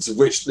records, of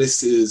which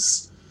this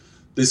is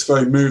this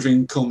very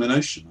moving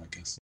culmination, I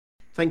guess.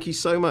 Thank you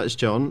so much,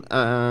 John.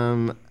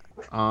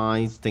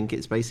 I think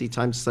it's basically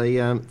time to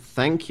say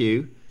thank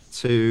you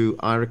to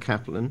Ira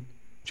Kaplan,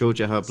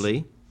 Georgia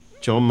Hubley,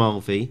 John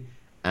Mulvey,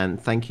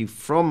 and thank you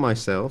from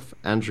myself,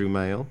 Andrew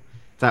Mail.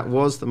 That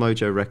was the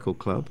Mojo Record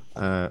Club.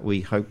 We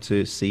hope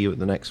to see you at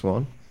the next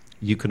one.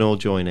 You can all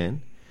join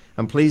in.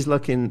 And please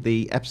look in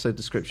the episode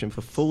description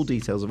for full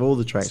details of all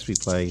the tracks we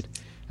played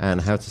and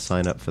how to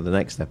sign up for the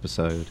next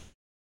episode.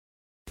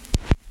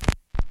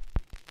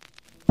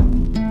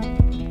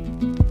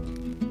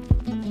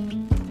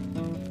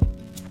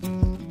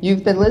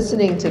 You've been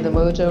listening to the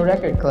Mojo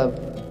Record Club.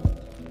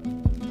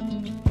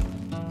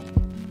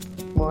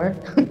 More?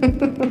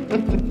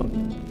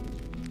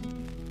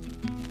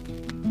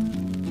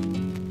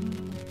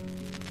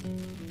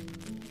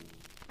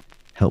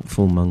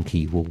 Helpful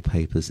Monkey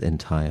wallpapers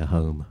entire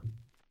home.